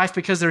into your life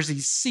because there's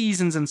these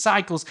seasons and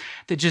cycles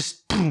that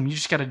just, boom, you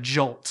just got to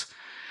jolt.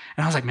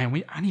 And I was like,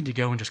 man, I need to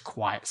go and just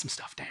quiet some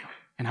stuff down.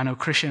 And I know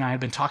Christian and I had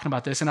been talking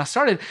about this, and I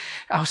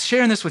was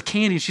sharing this with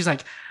Candy, and she's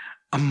like,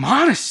 a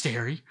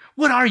monastery?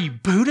 What are you,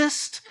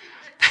 Buddhist?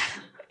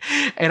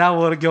 And I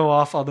want to go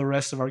off on the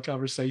rest of our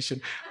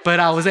conversation. But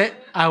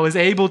I was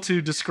able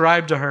to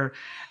describe to her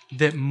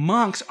that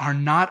monks are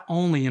not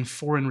only in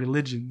foreign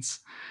religions.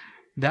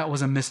 That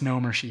was a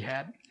misnomer she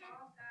had.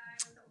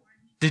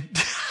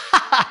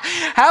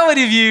 How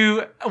many of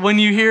you, when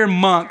you hear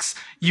monks,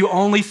 you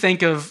only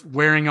think of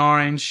wearing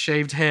orange,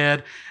 shaved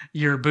head,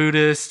 you're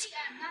Buddhist?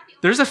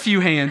 There's a few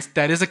hands.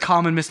 That is a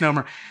common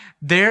misnomer.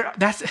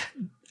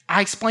 I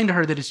explained to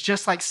her that it's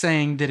just like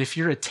saying that if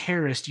you're a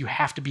terrorist, you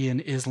have to be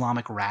an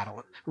Islamic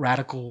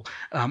radical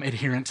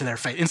adherent to their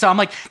faith. And so I'm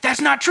like,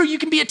 that's not true. You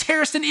can be a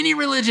terrorist in any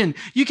religion.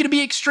 You can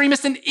be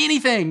extremist in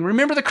anything.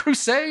 Remember the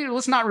Crusades?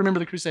 Let's not remember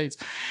the Crusades.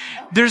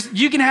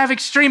 You can have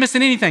extremists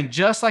in anything,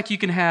 just like you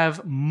can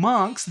have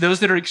monks, those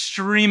that are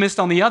extremist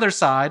on the other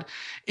side,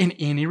 in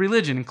any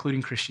religion,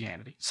 including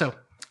Christianity. So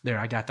there,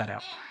 I got that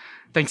out.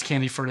 Thanks,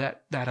 Candy, for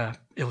that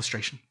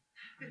illustration.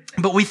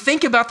 But we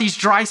think about these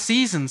dry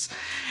seasons,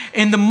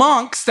 and the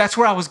monks, that's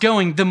where I was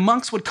going, the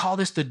monks would call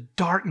this the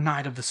dark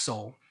night of the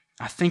soul.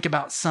 I think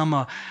about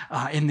some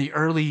in the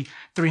early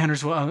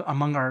 300s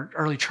among our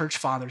early church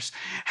fathers,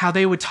 how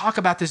they would talk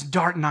about this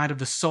dark night of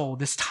the soul,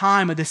 this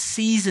time of the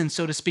season,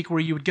 so to speak, where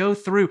you would go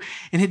through,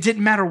 and it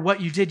didn't matter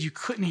what you did, you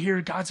couldn't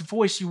hear God's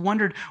voice. You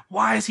wondered,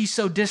 why is he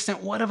so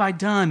distant? What have I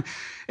done?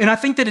 And I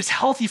think that it's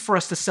healthy for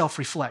us to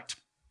self-reflect.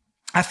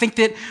 I think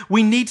that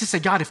we need to say,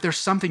 God, if there's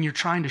something you're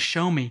trying to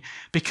show me,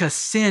 because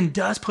sin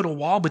does put a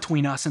wall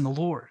between us and the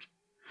Lord.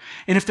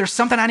 And if there's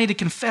something I need to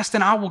confess,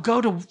 then I will go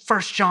to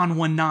 1 John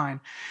 1:9.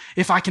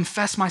 If I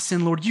confess my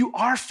sin, Lord, you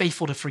are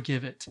faithful to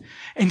forgive it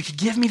and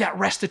give me that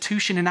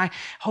restitution, and I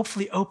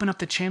hopefully open up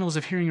the channels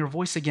of hearing your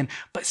voice again.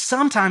 But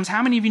sometimes,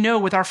 how many of you know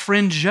with our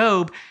friend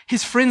Job,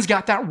 his friends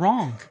got that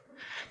wrong?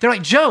 They're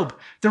like, Job,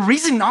 the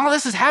reason all of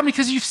this is happening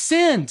because you've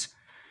sinned.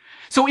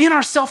 So in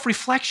our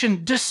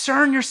self-reflection,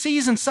 discern your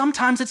season.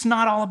 Sometimes it's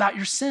not all about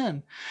your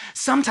sin.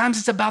 Sometimes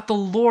it's about the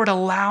Lord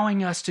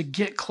allowing us to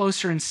get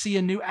closer and see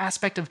a new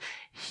aspect of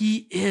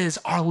he is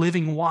our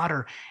living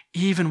water,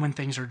 even when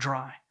things are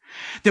dry.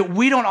 That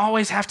we don't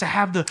always have to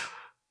have the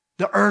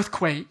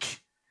earthquake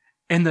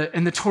and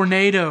the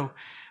tornado,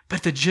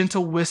 but the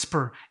gentle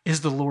whisper is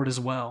the Lord as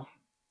well.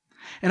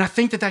 And I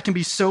think that can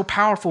be so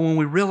powerful when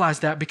we realize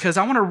that, because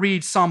I want to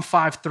read Psalm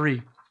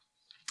 5:3.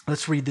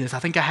 Let's read this. I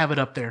think I have it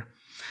up there.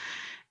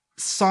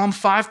 Psalm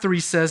 5:3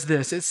 says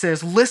this. It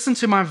says, listen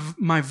to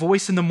my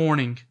voice in the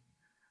morning.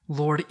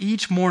 Lord,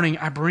 each morning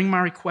I bring my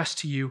request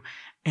to you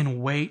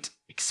and wait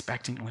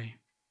expectantly.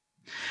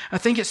 I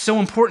think it's so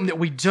important that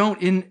we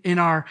don't, in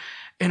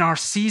our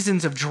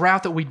seasons of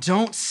drought, that we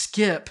don't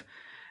skip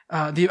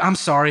I'm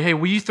sorry, hey,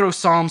 will you throw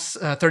Psalms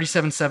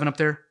 37:7 up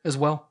there as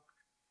well?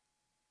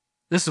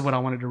 This is what I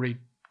wanted to read.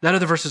 That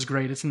other verse is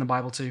great. It's in the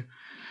Bible too.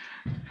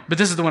 But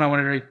this is the one I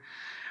wanted to read.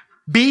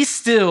 Be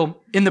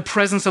still in the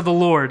presence of the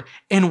Lord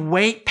and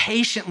wait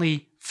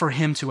patiently for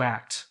him to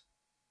act.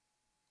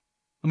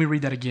 Let me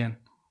read that again.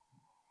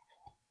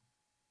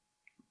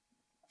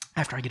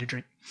 After I get a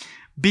drink.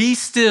 Be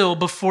still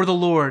before the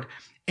Lord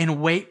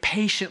and wait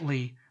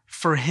patiently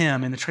for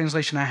him, in the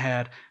translation I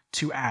had,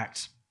 to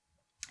act.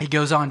 He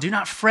goes on, do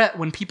not fret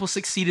when people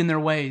succeed in their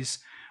ways,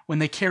 when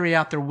they carry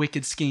out their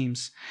wicked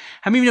schemes.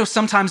 How many of you know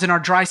sometimes in our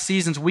dry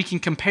seasons we can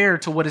compare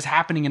to what is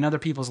happening in other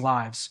people's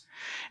lives?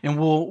 And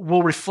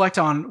we'll reflect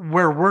on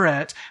where we're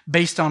at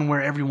based on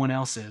where everyone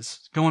else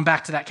is. Going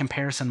back to that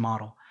comparison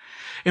model.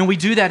 And we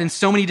do that in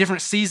so many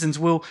different seasons.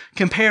 We'll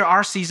compare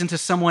our season to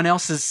someone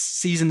else's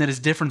season that is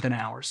different than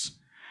ours.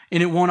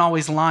 And it won't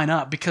always line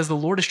up because the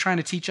Lord is trying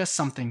to teach us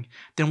something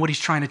than what he's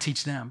trying to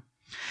teach them.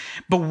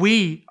 But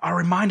we are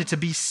reminded to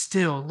be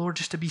still. Lord,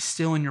 just to be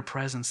still in your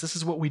presence. This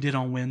is what we did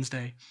on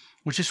Wednesday.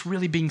 We're just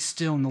really being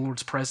still in the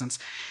Lord's presence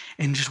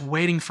and just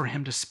waiting for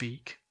him to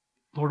speak.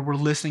 Lord, we're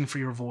listening for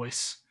your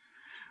voice.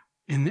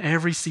 In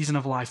every season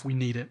of life, we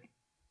need it.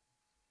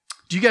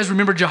 Do you guys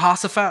remember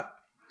Jehoshaphat?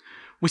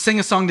 We sang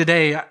a song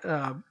today,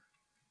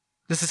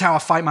 This Is How I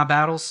Fight My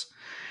Battles.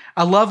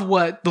 I love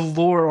what the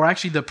Lord, or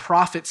actually the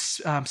prophet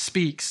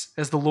speaks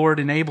as the Lord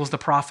enables the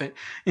prophet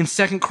in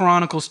 2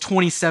 Chronicles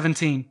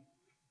 20:17.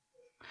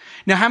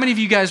 Now, how many of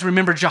you guys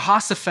remember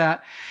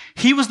Jehoshaphat?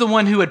 He was the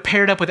one who had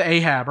paired up with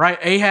Ahab, right?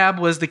 Ahab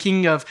was the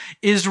king of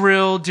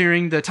Israel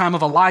during the time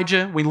of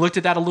Elijah. We looked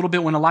at that a little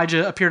bit when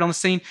Elijah appeared on the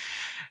scene.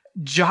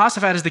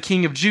 Jehoshaphat is the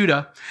king of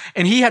Judah,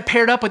 and he had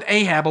paired up with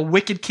Ahab, a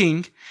wicked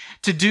king,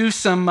 to do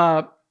some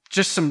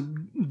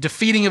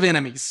defeating of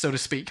enemies, so to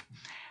speak.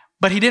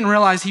 But he didn't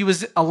realize he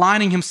was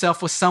aligning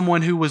himself with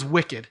someone who was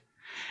wicked.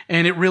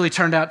 And it really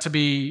turned out to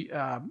be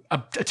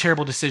a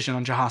terrible decision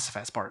on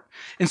Jehoshaphat's part.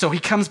 And so he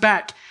comes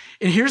back,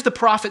 and here's the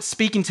prophet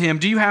speaking to him.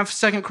 Do you have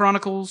 2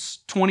 Chronicles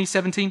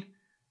 20:17?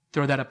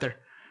 Throw that up there.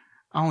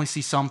 I only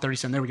see Psalm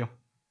 37. There we go.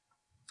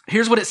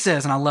 Here's what it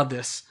says, and I love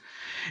this.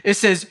 It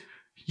says,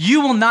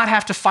 you will not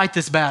have to fight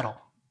this battle.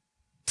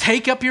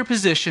 Take up your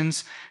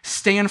positions,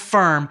 stand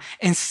firm,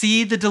 and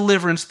see the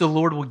deliverance the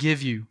Lord will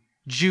give you,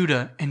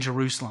 Judah and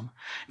Jerusalem.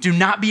 Do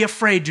not be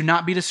afraid. Do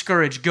not be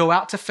discouraged. Go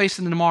out to face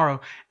them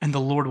tomorrow, and the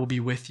Lord will be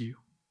with you.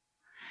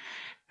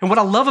 And what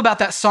I love about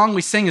that song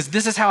we sing is,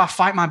 this is how I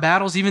fight my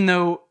battles, even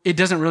though it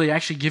doesn't really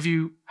actually give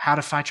you how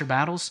to fight your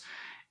battles.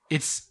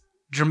 It's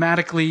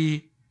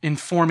dramatically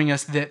informing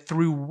us that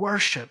through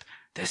worship,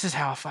 this is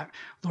how I fight.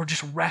 Lord,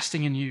 just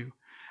resting in you.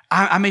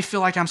 I may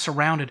feel like I'm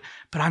surrounded,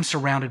 but I'm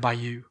surrounded by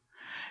you.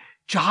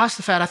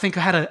 Jehoshaphat, I think,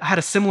 had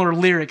a similar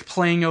lyric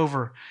playing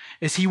over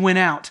as he went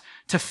out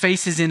to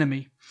face his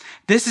enemy.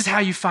 This is how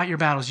you fight your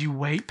battles. You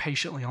wait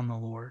patiently on the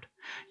Lord.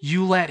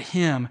 You let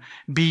him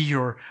be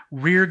your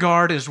rear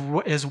guard as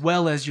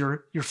well as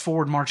your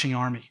forward marching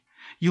army.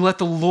 You let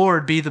the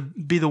Lord be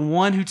the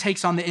one who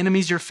takes on the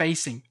enemies you're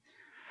facing.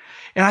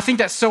 And I think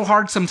that's so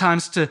hard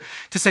sometimes to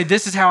say,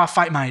 this is how I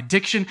fight my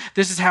addiction.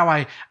 This is how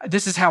I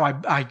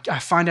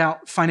find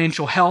out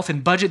financial health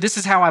and budget. This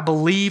is how I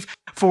believe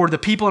for the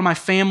people in my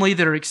family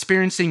that are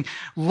experiencing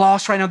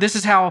loss right now. This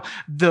is how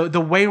the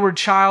wayward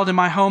child in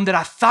my home that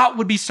I thought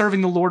would be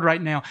serving the Lord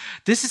right now.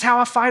 This is how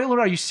I fight it,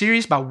 Lord. Are you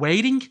serious? By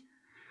waiting?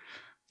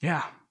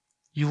 Yeah.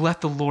 You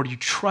let the Lord, you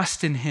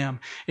trust in him,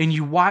 and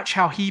you watch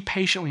how he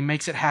patiently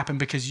makes it happen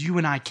because you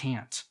and I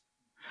can't.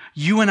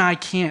 You and I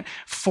can't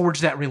forge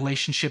that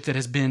relationship that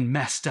has been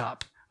messed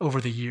up over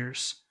the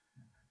years.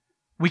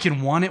 We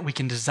can want it, we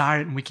can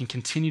desire it, and we can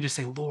continue to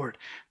say, Lord,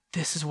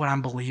 this is what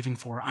I'm believing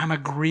for. I'm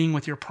agreeing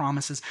with your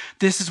promises.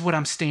 This is what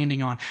I'm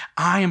standing on.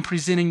 I am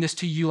presenting this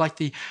to you like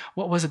the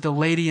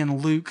lady in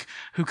Luke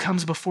who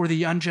comes before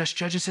the unjust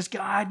judge and says,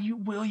 God,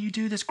 will you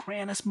do this?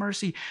 Grant us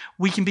mercy.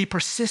 We can be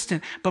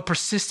persistent, but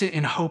persistent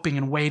in hoping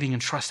and waiting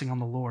and trusting on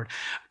the Lord.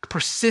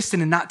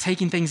 Persistent in not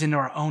taking things into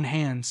our own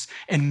hands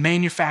and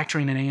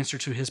manufacturing an answer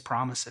to his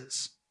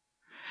promises.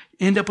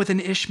 End up with an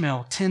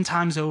Ishmael 10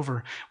 times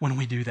over when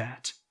we do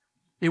that.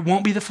 It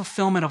won't be the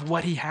fulfillment of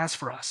what he has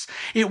for us.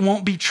 It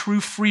won't be true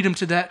freedom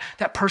to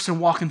that person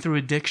walking through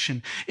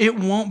addiction. It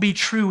won't be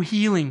true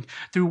healing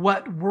through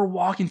what we're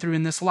walking through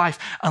in this life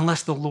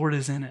unless the Lord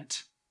is in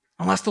it.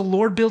 Unless the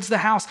Lord builds the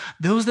house,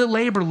 those that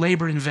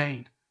labor in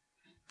vain.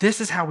 This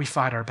is how we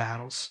fight our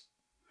battles.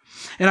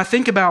 And I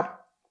think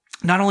about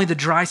not only the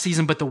dry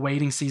season, but the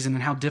waiting season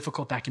and how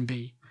difficult that can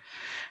be.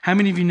 How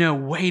many of you know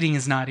waiting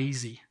is not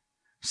easy,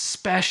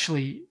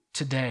 especially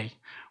today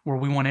where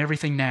we want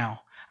everything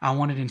now? I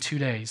want it in 2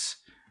 days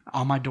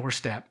on my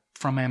doorstep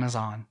from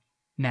Amazon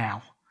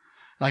now.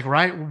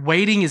 Right?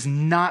 Waiting is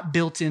not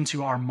built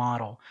into our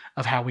model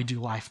of how we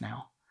do life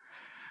now.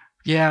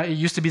 Yeah, it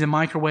used to be the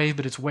microwave,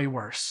 but it's way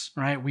worse,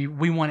 right? We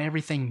want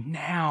everything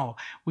now.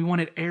 We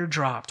want it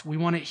airdropped. We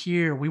want it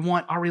here. We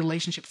want our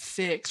relationship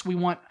fixed. We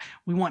want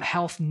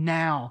health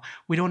now.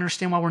 We don't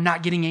understand why we're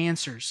not getting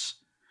answers.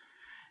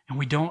 And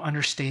we don't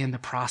understand the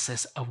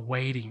process of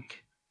waiting.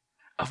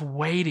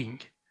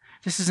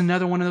 This is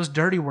another one of those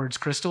dirty words,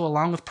 Crystal,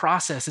 along with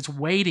process. It's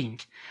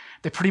waiting.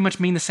 They pretty much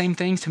mean the same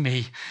thing to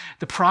me.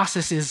 The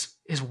process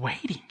is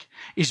waiting,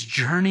 is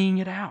journeying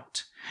it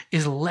out,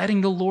 is letting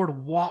the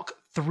Lord walk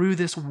through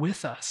this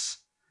with us.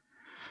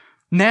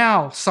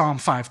 Now, Psalm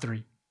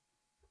 5:3.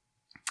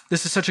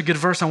 This is such a good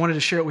verse, I wanted to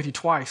share it with you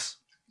twice.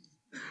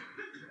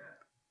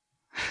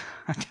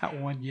 I got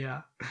one,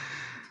 yeah.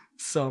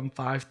 Psalm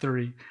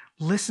 5:3.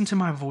 Listen to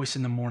my voice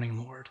in the morning,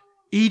 Lord.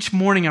 Each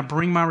morning I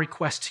bring my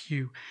request to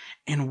you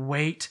and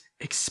wait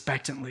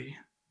expectantly.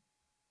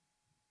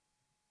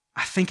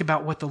 I think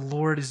about what the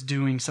Lord is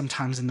doing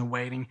sometimes in the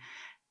waiting.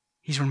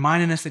 He's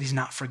reminding us that he's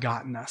not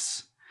forgotten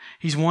us.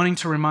 He's wanting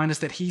to remind us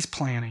that he's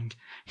planning,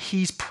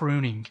 he's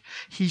pruning,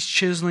 he's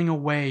chiseling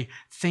away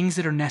things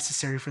that are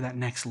necessary for that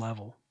next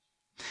level.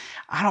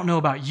 I don't know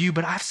about you,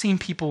 but I've seen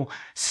people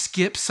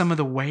skip some of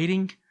the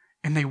waiting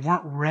and they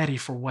weren't ready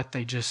for what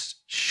they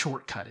just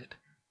shortcutted.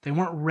 They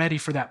weren't ready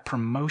for that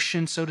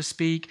promotion, so to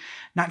speak,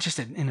 not just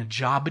in a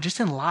job, but just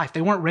in life.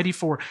 They weren't ready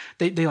for,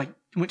 they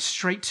went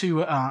straight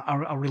to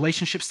a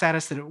relationship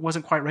status that it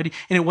wasn't quite ready.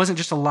 And it wasn't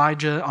just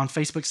Elijah on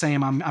Facebook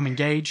saying I'm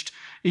engaged,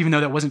 even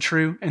though that wasn't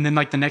true. And then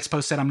the next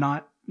post said I'm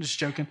not, just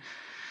joking.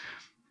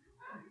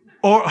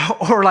 Or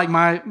like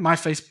my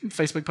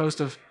Facebook post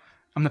of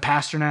I'm the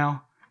pastor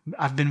now.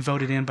 I've been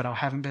voted in, but I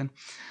haven't been.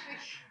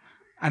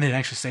 I didn't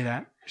actually say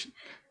that.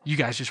 You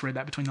guys just read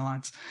that between the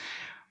lines.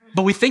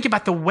 But we think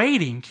about the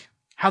waiting,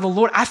 how the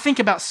Lord, I think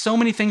about so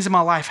many things in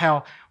my life,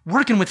 how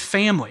working with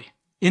family,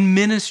 in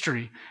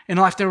ministry, in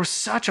life, there was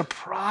such a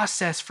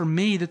process for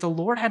me that the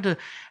Lord had to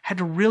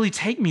really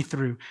take me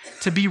through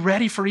to be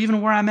ready for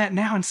even where I'm at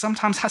now. And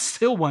sometimes I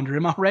still wonder,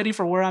 am I ready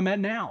for where I'm at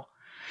now?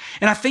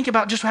 And I think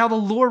about just how the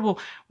Lord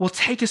will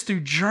take us through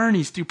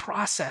journeys, through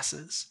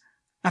processes.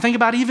 I think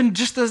about even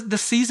just the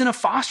season of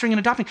fostering and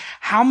adopting.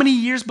 How many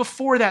years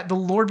before that the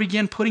Lord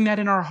began putting that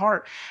in our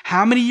heart?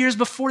 How many years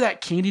before that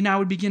Candy and I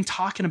would begin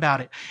talking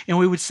about it? And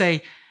we would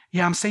say,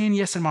 yeah, I'm saying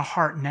yes in my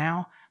heart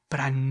now,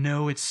 but I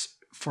know it's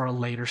for a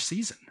later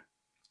season.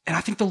 And I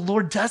think the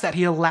Lord does that.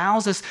 He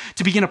allows us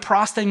to begin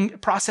to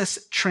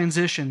process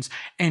transitions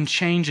and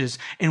changes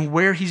and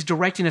where he's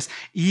directing us,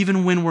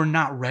 even when we're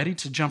not ready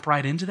to jump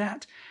right into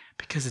that,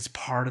 because it's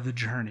part of the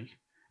journey.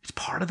 It's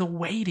part of the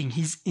waiting.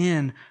 He's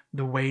in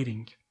the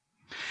waiting.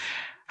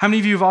 How many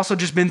of you have also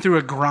just been through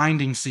a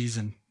grinding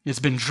season? It's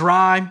been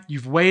dry,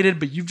 you've waited,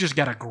 but you've just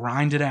got to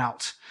grind it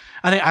out.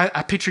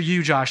 I picture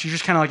you, Josh. You're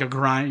just kind of like a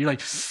grind. You're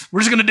like, we're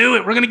just going to do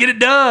it. We're going to get it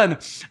done.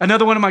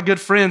 Another one of my good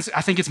friends,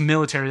 I think it's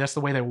military. That's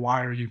the way they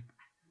wire you.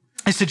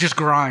 Is to just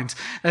grind.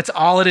 That's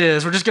all it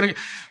is. We're just going to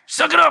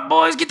suck it up,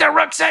 boys. Get that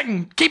rucksack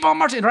and keep on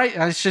marching, right?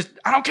 It's just,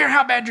 I don't care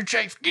how bad you're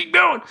chafed. Keep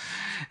going.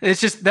 It's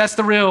just, that's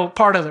the real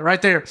part of it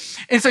right there.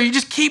 And so you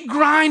just keep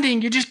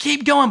grinding. You just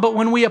keep going. But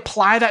when we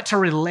apply that to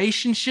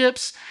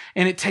relationships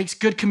and it takes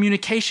good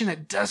communication,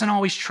 it doesn't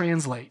always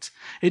translate.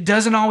 It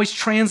doesn't always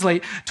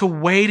translate to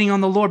waiting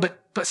on the Lord.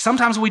 But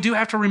sometimes we do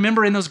have to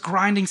remember in those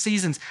grinding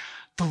seasons,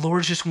 the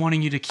Lord's just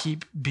wanting you to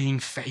keep being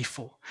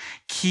faithful.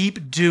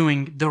 Keep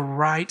doing the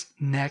right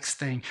next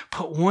thing.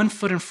 Put one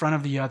foot in front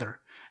of the other.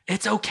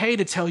 It's okay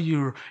to tell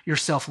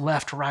yourself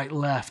left, right,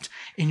 left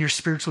in your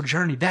spiritual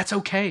journey. That's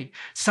okay.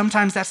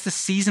 Sometimes that's the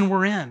season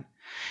we're in.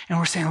 And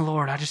we're saying,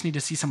 Lord, I just need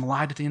to see some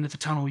light at the end of the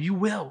tunnel. You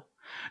will.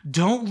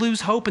 Don't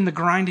lose hope in the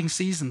grinding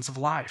seasons of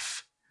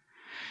life.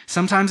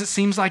 Sometimes it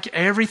seems like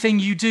everything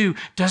you do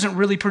doesn't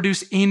really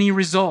produce any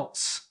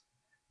results.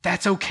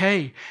 That's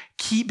okay.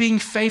 Keep being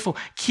faithful.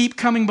 Keep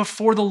coming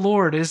before the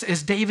Lord.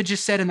 As David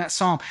just said in that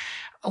psalm,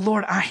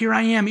 Lord, here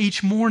I am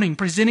each morning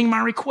presenting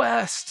my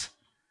request.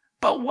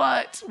 But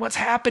what's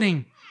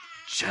happening?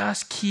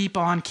 Just keep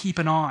on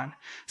keeping on.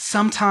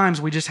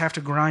 Sometimes we just have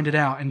to grind it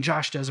out, and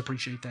Josh does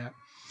appreciate that.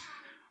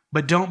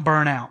 But don't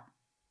burn out.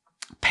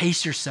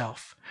 Pace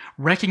yourself.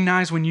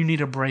 Recognize when you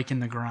need a break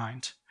in the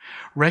grind.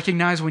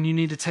 Recognize when you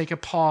need to take a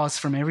pause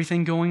from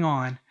everything going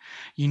on.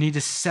 You need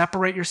to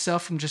separate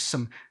yourself from just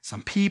some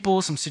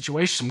people, some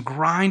situations, some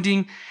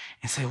grinding,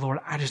 and say, Lord,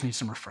 I just need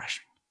some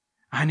refreshing.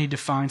 I need to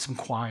find some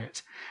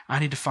quiet. I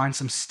need to find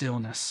some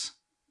stillness.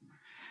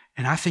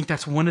 And I think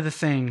that's one of the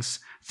things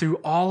through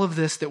all of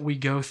this that we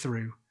go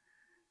through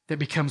that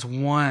becomes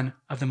one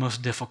of the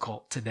most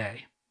difficult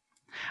today.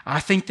 I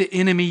think the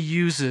enemy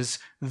uses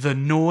the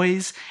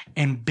noise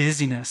and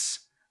busyness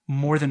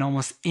more than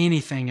almost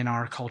anything in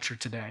our culture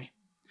today.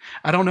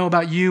 I don't know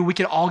about you. We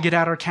could all get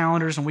out our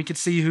calendars and we could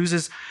see who's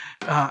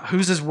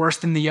is worse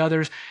than the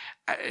others.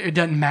 It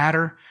doesn't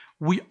matter.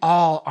 We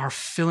all are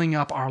filling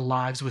up our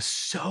lives with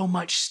so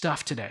much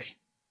stuff today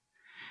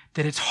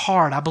that it's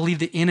hard. I believe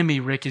the enemy,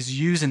 Rick, is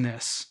using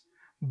this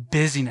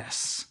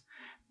busyness.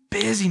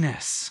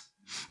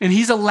 And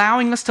he's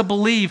allowing us to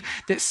believe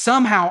that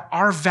somehow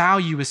our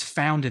value is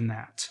found in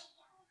that.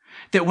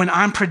 that when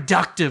I'm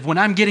productive, when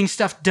I'm getting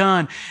stuff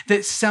done,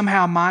 that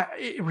somehow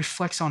it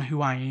reflects on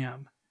who I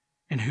am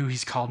and who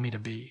he's called me to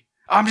be.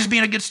 I'm just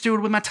being a good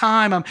steward with my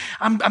time.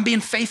 I'm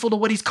being faithful to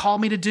what he's called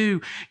me to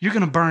do. You're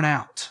going to burn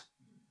out.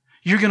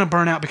 You're going to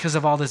burn out because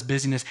of all this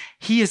busyness.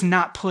 He has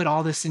not put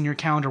all this in your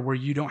calendar where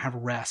you don't have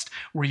rest,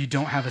 where you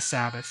don't have a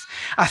Sabbath.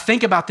 I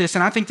think about this,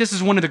 and I think this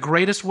is one of the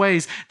greatest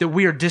ways that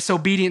we are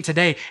disobedient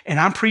today, and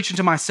I'm preaching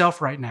to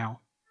myself right now.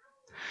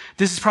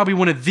 This is probably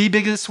one of the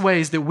biggest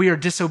ways that we are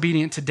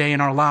disobedient today in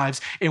our lives,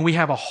 and we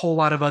have a whole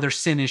lot of other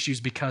sin issues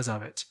because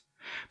of it,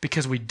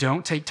 because we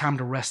don't take time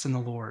to rest in the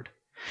Lord.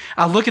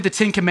 I look at the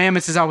 10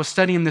 Commandments as I was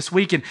studying this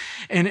week, and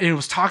it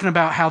was talking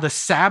about how the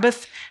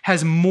Sabbath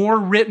has more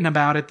written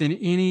about it than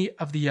any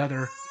of the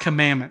other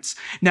commandments.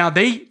 Now,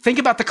 think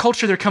about the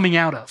culture they're coming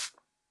out of.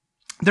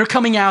 They're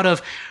coming out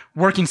of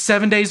working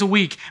 7 days a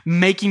week,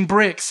 making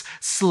bricks,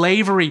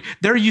 slavery.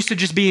 They're used to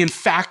just being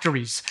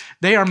factories.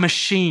 They are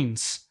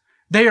machines.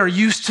 They are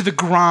used to the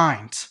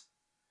grind.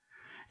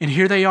 And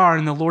here they are,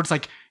 and the Lord's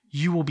like,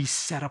 you will be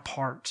set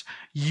apart.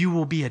 You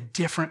will be a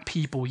different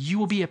people. You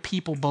will be a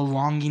people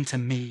belonging to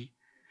me.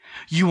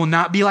 You will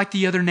not be like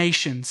the other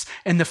nations.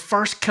 And the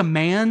first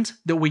command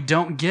that we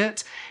don't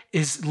get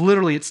is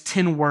literally, it's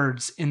 10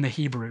 words in the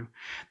Hebrew.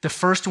 The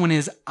first one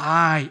is,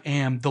 I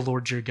am the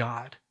Lord your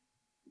God.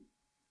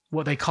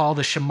 What they call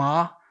the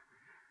Shema.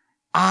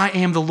 I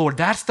am the Lord.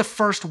 That's the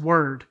first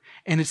word.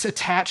 And it's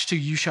attached to,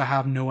 you shall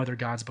have no other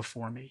gods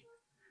before me.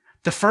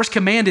 The first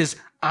command is,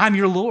 I'm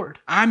your Lord.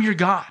 I'm your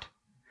God.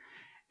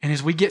 And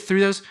as we get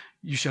through those,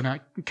 you shall not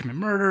commit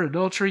murder,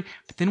 adultery,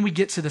 but then we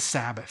get to the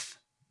Sabbath.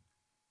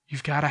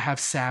 You've got to have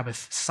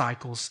Sabbath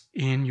cycles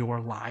in your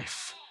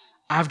life.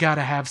 I've got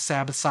to have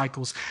Sabbath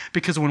cycles,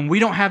 because when we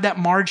don't have that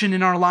margin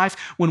in our life,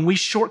 when we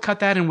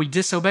shortcut that and we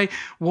disobey,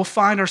 we'll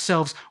find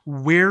ourselves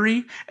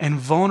weary and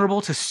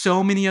vulnerable to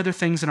so many other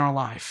things in our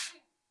life.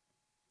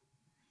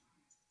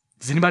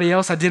 Does anybody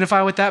else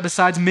identify with that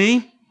besides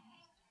me?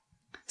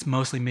 It's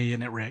mostly me,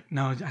 isn't it, Rick?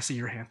 No, I see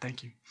your hand.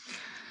 Thank you.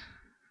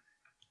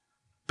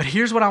 But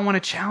here's what I want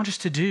to challenge us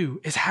to do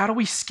is, how do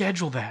we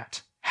schedule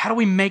that? How do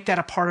we make that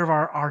a part of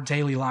our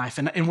daily life?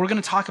 And we're going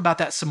to talk about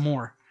that some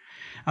more.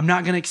 I'm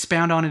not going to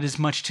expound on it as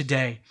much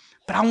today,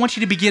 but I want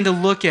you to begin to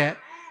look at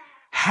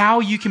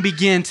how you can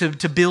begin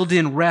to build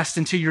in rest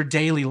into your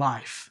daily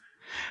life.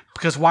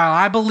 Because while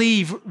I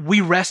believe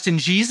we rest in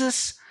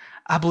Jesus,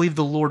 I believe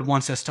the Lord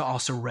wants us to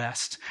also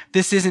rest.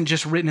 This isn't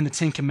just written in the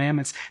 10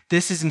 Commandments.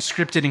 This is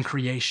inscripted in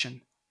creation.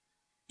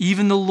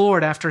 Even the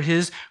Lord, after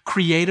his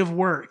creative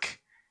work,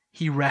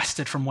 he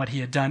rested from what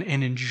he had done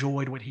and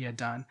enjoyed what he had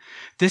done.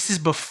 This is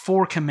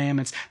before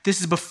commandments.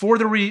 This is before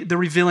the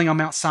revealing on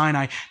Mount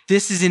Sinai.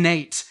 This is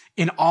innate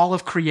in all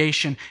of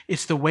creation.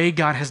 It's the way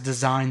God has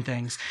designed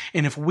things.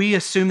 And if we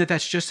assume that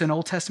that's just an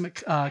Old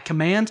Testament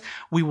command,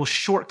 we will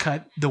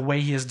shortcut the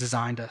way he has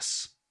designed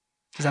us.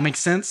 Does that make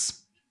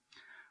sense?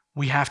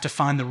 We have to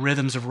find the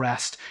rhythms of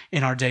rest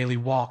in our daily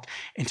walk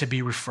and to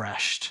be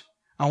refreshed.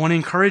 I want to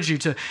encourage you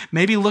to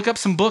maybe look up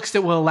some books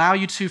that will allow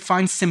you to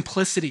find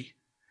simplicity,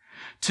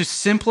 to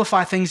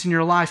simplify things in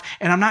your life.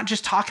 And I'm not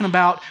just talking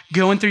about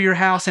going through your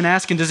house and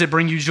asking, does it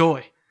bring you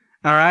joy?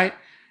 All right?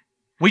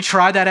 We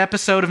tried that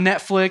episode of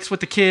Netflix with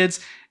the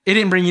kids. It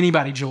didn't bring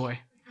anybody joy.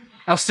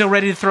 I was still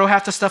ready to throw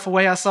half the stuff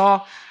away I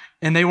saw,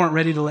 and they weren't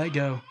ready to let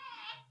go.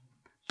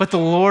 But the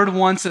Lord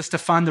wants us to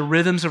find the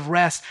rhythms of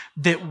rest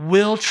that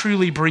will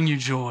truly bring you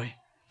joy.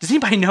 Does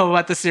anybody know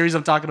about the series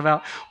I'm talking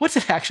about? What's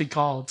it actually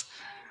called?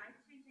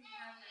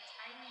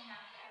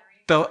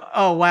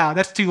 Oh, wow,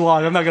 that's too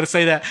long. I'm not going to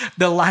say that.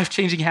 The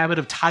life-changing habit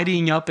of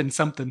tidying up and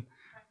something.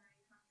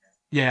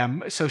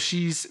 Yeah, so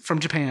she's from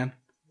Japan.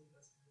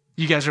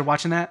 You guys are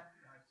watching that?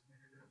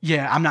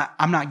 Yeah,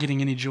 I'm not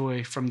getting any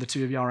joy from the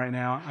two of y'all right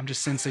now. I'm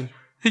just sensing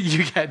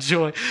you got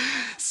joy.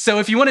 So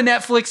if you want to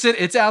Netflix it,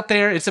 it's out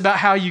there. It's about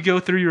how you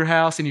go through your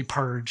house and you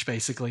purge,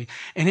 basically.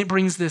 And it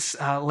brings this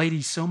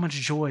lady so much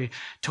joy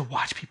to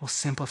watch people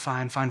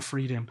simplify and find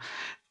freedom.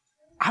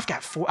 I've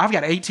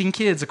got 18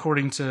 kids,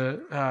 according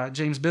to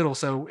James Biddle,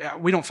 so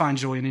we don't find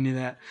joy in any of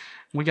that.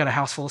 We got a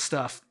house full of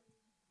stuff.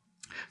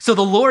 So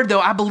the Lord,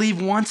 though, I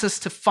believe, wants us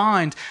to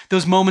find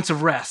those moments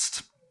of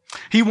rest.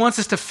 He wants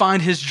us to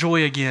find his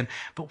joy again,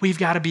 but we've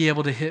got to be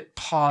able to hit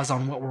pause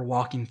on what we're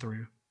walking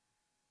through.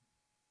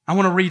 I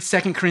want to read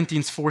 2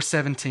 Corinthians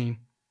 4:17.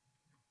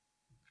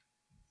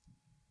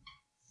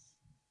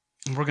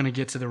 And we're going to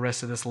get to the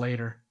rest of this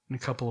later in a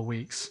couple of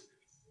weeks.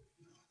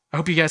 I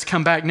hope you guys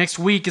come back. Next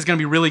week is going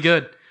to be really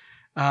good.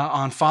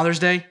 On Father's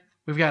Day,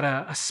 we've got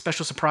a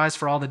special surprise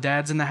for all the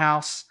dads in the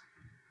house.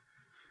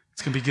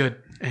 It's going to be good.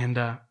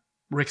 And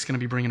Rick's going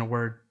to be bringing a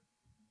word.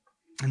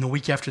 And the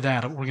week after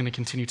that, we're going to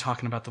continue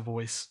talking about the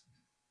voice.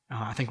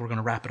 I think we're going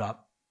to wrap it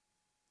up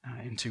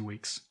in 2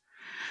 weeks.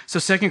 So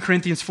 2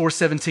 Corinthians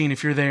 4:17,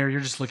 if you're there,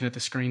 you're just looking at the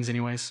screens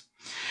anyways.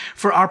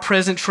 For our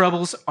present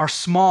troubles are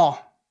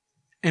small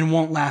and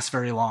won't last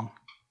very long.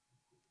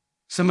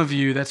 Some of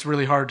you, that's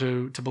really hard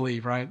to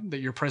believe, right? That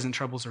your present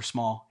troubles are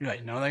small. You're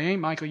like, no, they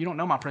ain't, Michael. You don't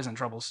know my present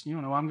troubles. You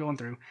don't know what I'm going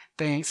through.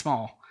 They ain't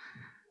small.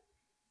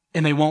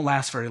 And they won't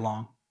last very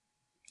long.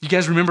 You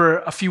guys remember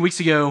a few weeks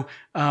ago,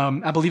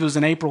 I believe it was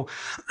in April,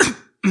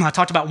 I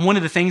talked about one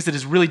of the things that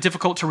is really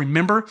difficult to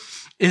remember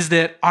is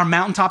that our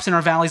mountaintops and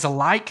our valleys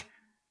alike,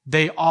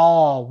 they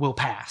all will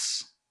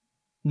pass.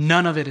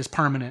 None of it is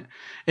permanent.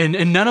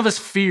 And none of us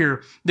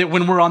fear that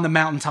when we're on the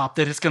mountaintop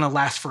that it's going to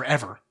last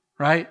forever,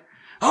 right?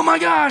 Oh my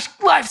gosh,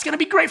 life's going to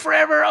be great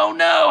forever. Oh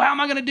no, how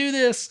am I going to do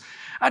this?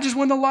 I just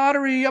won the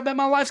lottery. I bet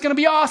my life's going to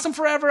be awesome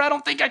forever. I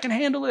don't think I can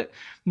handle it.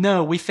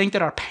 No, we think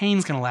that our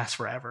pain's going to last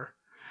forever.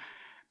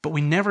 But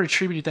we never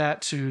attribute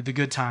that to the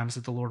good times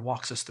that the Lord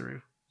walks us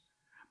through.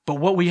 But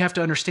what we have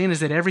to understand is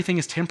that everything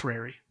is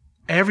temporary.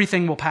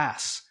 Everything will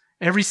pass.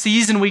 Every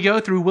season we go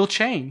through will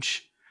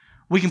change.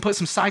 We can put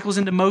some cycles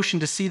into motion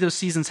to see those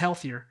seasons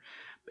healthier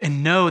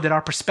and know that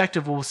our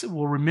perspective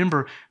will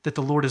remember that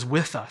the Lord is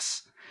with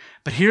us.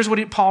 But here's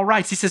what Paul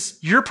writes. He says,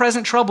 your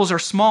present troubles are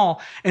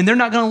small and they're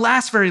not going to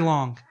last very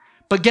long.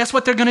 But guess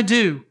what they're going to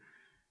do?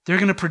 They're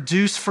going to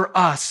produce for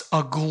us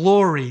a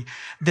glory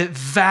that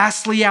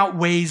vastly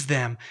outweighs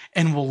them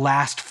and will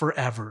last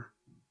forever.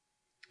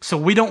 So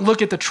we don't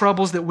look at the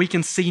troubles that we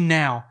can see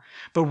now,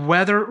 but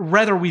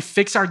rather we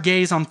fix our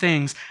gaze on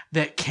things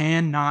that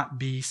cannot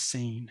be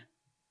seen.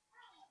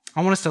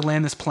 I want us to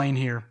land this plane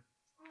here.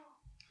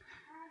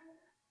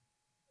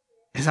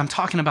 As I'm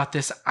talking about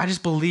this, I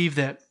just believe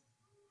that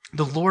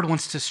the Lord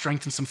wants to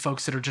strengthen some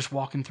folks that are just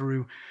walking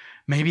through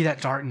maybe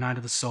that dark night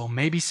of the soul,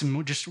 maybe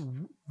some just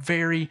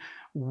very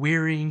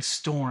wearying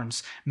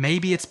storms.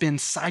 Maybe it's been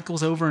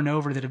cycles over and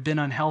over that have been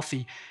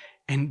unhealthy,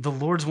 and the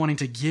Lord's wanting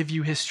to give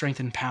you his strength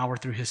and power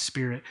through his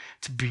Spirit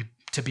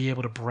to be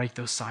able to break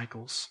those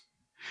cycles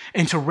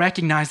and to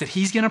recognize that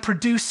he's going to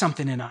produce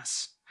something in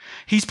us.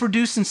 He's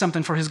producing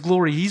something for his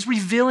glory. He's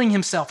revealing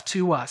himself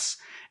to us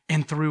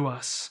and through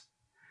us.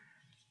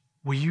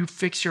 Will you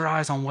fix your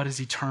eyes on what is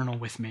eternal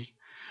with me?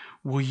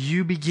 Will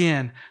you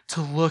begin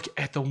to look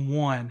at the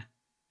one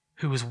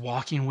who is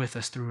walking with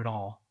us through it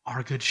all,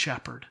 our good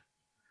shepherd?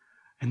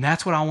 And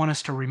that's what I want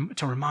us to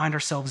remind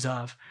ourselves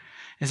of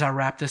as I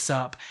wrap this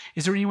up.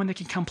 Is there anyone that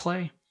can come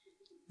play?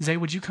 Zay,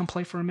 would you come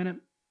play for a minute?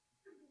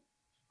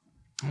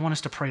 I want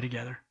us to pray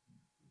together.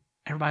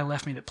 Everybody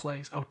left me that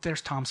plays. Oh,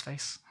 there's Tom's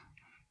face.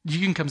 You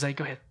can come, Zay.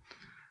 Go ahead.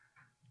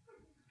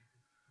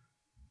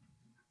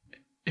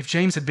 If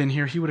James had been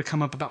here, he would have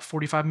come up about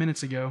 45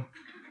 minutes ago.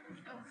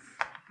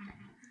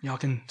 Y'all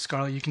can,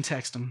 Scarlett, you can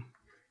text him.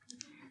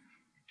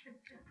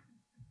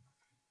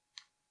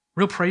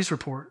 Real praise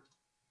report.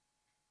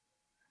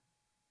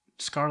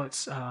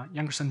 Scarlett's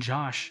younger son,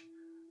 Josh,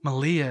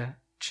 Malia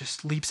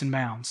just leaps and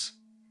bounds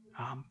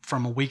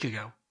from a week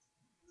ago.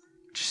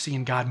 Just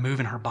seeing God move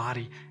in her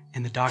body,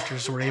 and the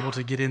doctors were able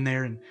to get in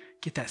there and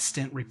get that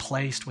stent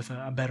replaced with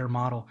a better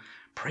model.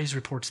 Praise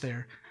reports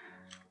there.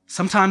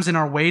 Sometimes in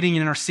our waiting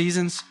and in our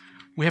seasons,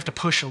 we have to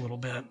push a little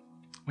bit.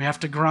 We have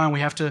to grind. We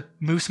have to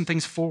move some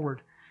things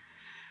forward.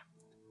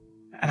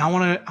 And I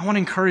want to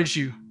encourage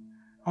you.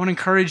 I want to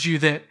encourage you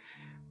that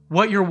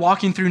what you're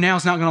walking through now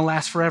is not going to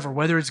last forever,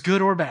 whether it's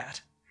good or bad.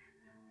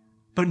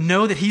 But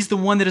know that he's the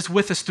one that is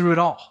with us through it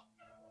all.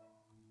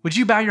 Would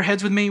you bow your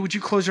heads with me? Would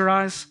you close your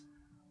eyes?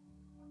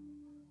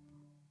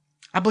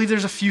 I believe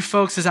there's a few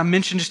folks, as I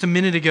mentioned just a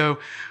minute ago,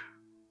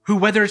 who,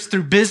 whether it's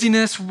through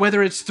busyness,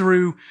 whether it's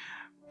through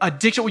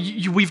addiction,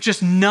 we've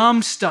just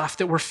numbed stuff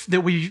that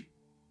we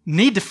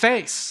need to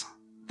face.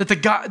 That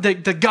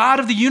the God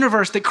of the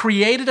universe that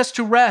created us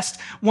to rest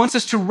wants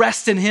us to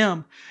rest in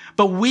him.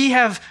 But we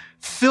have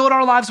filled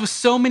our lives with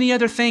so many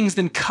other things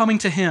than coming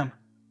to him.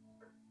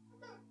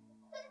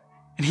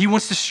 And he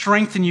wants to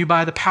strengthen you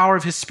by the power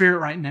of his Spirit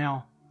right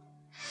now.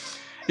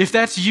 If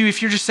that's you,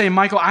 if you're just saying,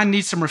 Michael, I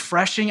need some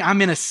refreshing.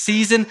 I'm in a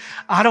season.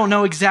 I don't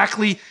know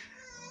exactly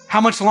how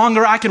much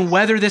longer I can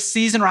weather this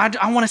season, or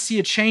I want to see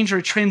a change or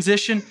a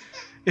transition.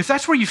 If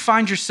that's where you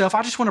find yourself,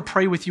 I just want to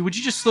pray with you. Would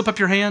you just slip up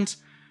your hands?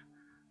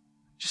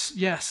 Just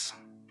yes.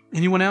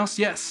 Anyone else?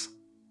 Yes.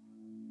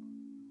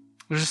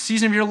 There's a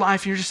season of your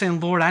life and you're just saying,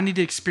 Lord, I need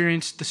to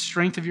experience the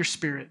strength of your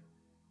Spirit.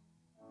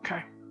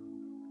 Okay.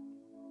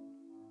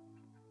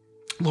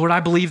 Lord,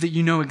 I believe that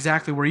you know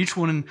exactly where each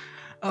one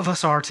of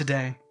us are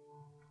today.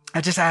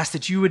 I just ask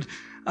that you would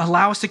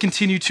allow us to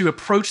continue to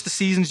approach the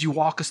seasons you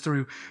walk us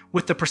through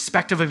with the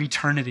perspective of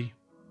eternity.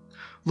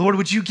 Lord,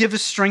 would you give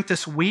us strength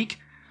this week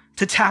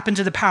to tap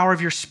into the power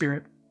of your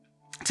Spirit,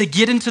 to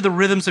get into the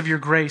rhythms of your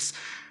grace,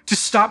 to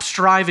stop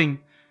striving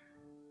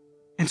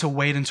and to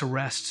wait and to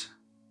rest.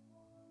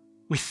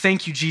 We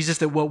thank you, Jesus,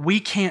 that what we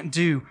can't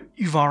do,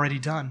 you've already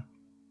done.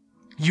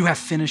 You have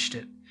finished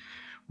it.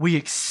 We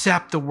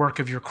accept the work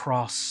of your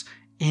cross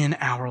in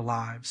our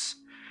lives.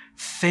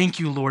 Thank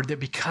you, Lord, that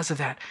because of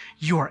that,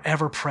 you are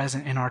ever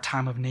present in our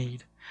time of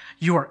need.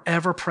 You are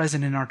ever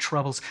present in our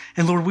troubles.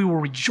 And Lord, we will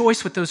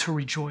rejoice with those who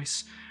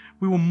rejoice.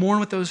 We will mourn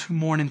with those who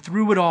mourn. And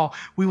through it all,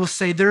 we will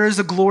say there is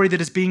a glory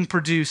that is being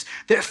produced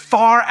that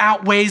far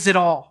outweighs it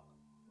all.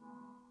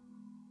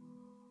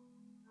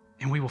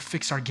 And we will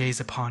fix our gaze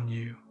upon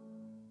you.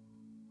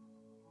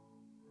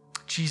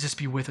 Jesus,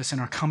 be with us in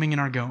our coming and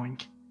our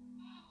going.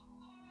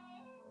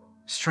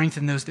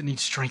 Strengthen those that need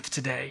strength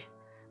today.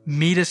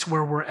 Meet us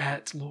where we're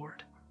at,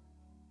 Lord.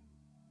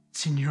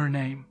 It's in your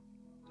name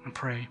I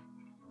pray.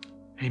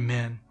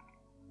 Amen.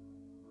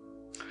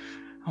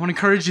 I want to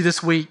encourage you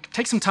this week,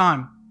 take some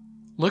time.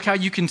 Look how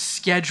you can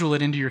schedule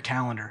it into your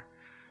calendar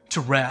to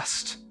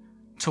rest,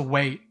 to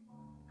wait,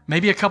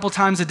 maybe a couple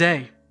times a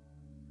day.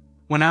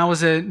 When I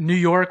was in New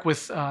York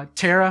with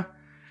Tara,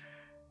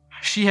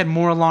 she had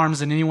more alarms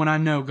than anyone I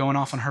know going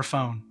off on her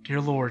phone.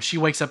 Dear Lord, she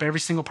wakes up every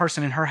single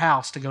person in her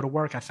house to go to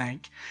work, I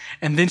think.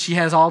 And then she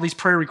has all these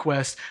prayer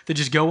requests that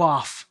just go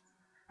off.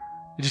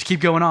 They just keep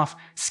going off.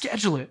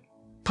 Schedule it.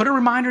 Put a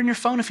reminder in your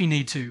phone if you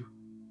need to.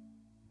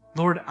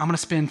 Lord, I'm going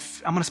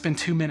to spend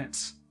 2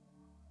 minutes.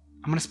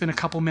 I'm going to spend a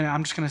couple minutes.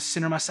 I'm just going to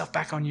center myself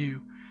back on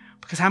you.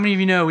 Because how many of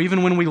you know,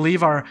 even when we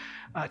leave our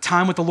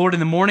time with the Lord in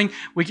the morning,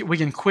 we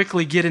can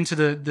quickly get into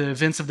the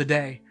events of the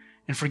day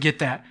and forget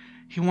that.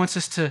 He wants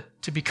us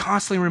to be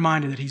constantly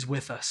reminded that he's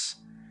with us,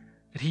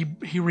 that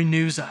he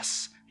renews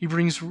us. He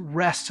brings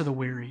rest to the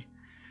weary.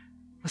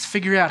 Let's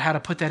figure out how to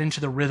put that into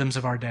the rhythms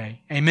of our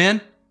day.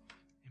 Amen?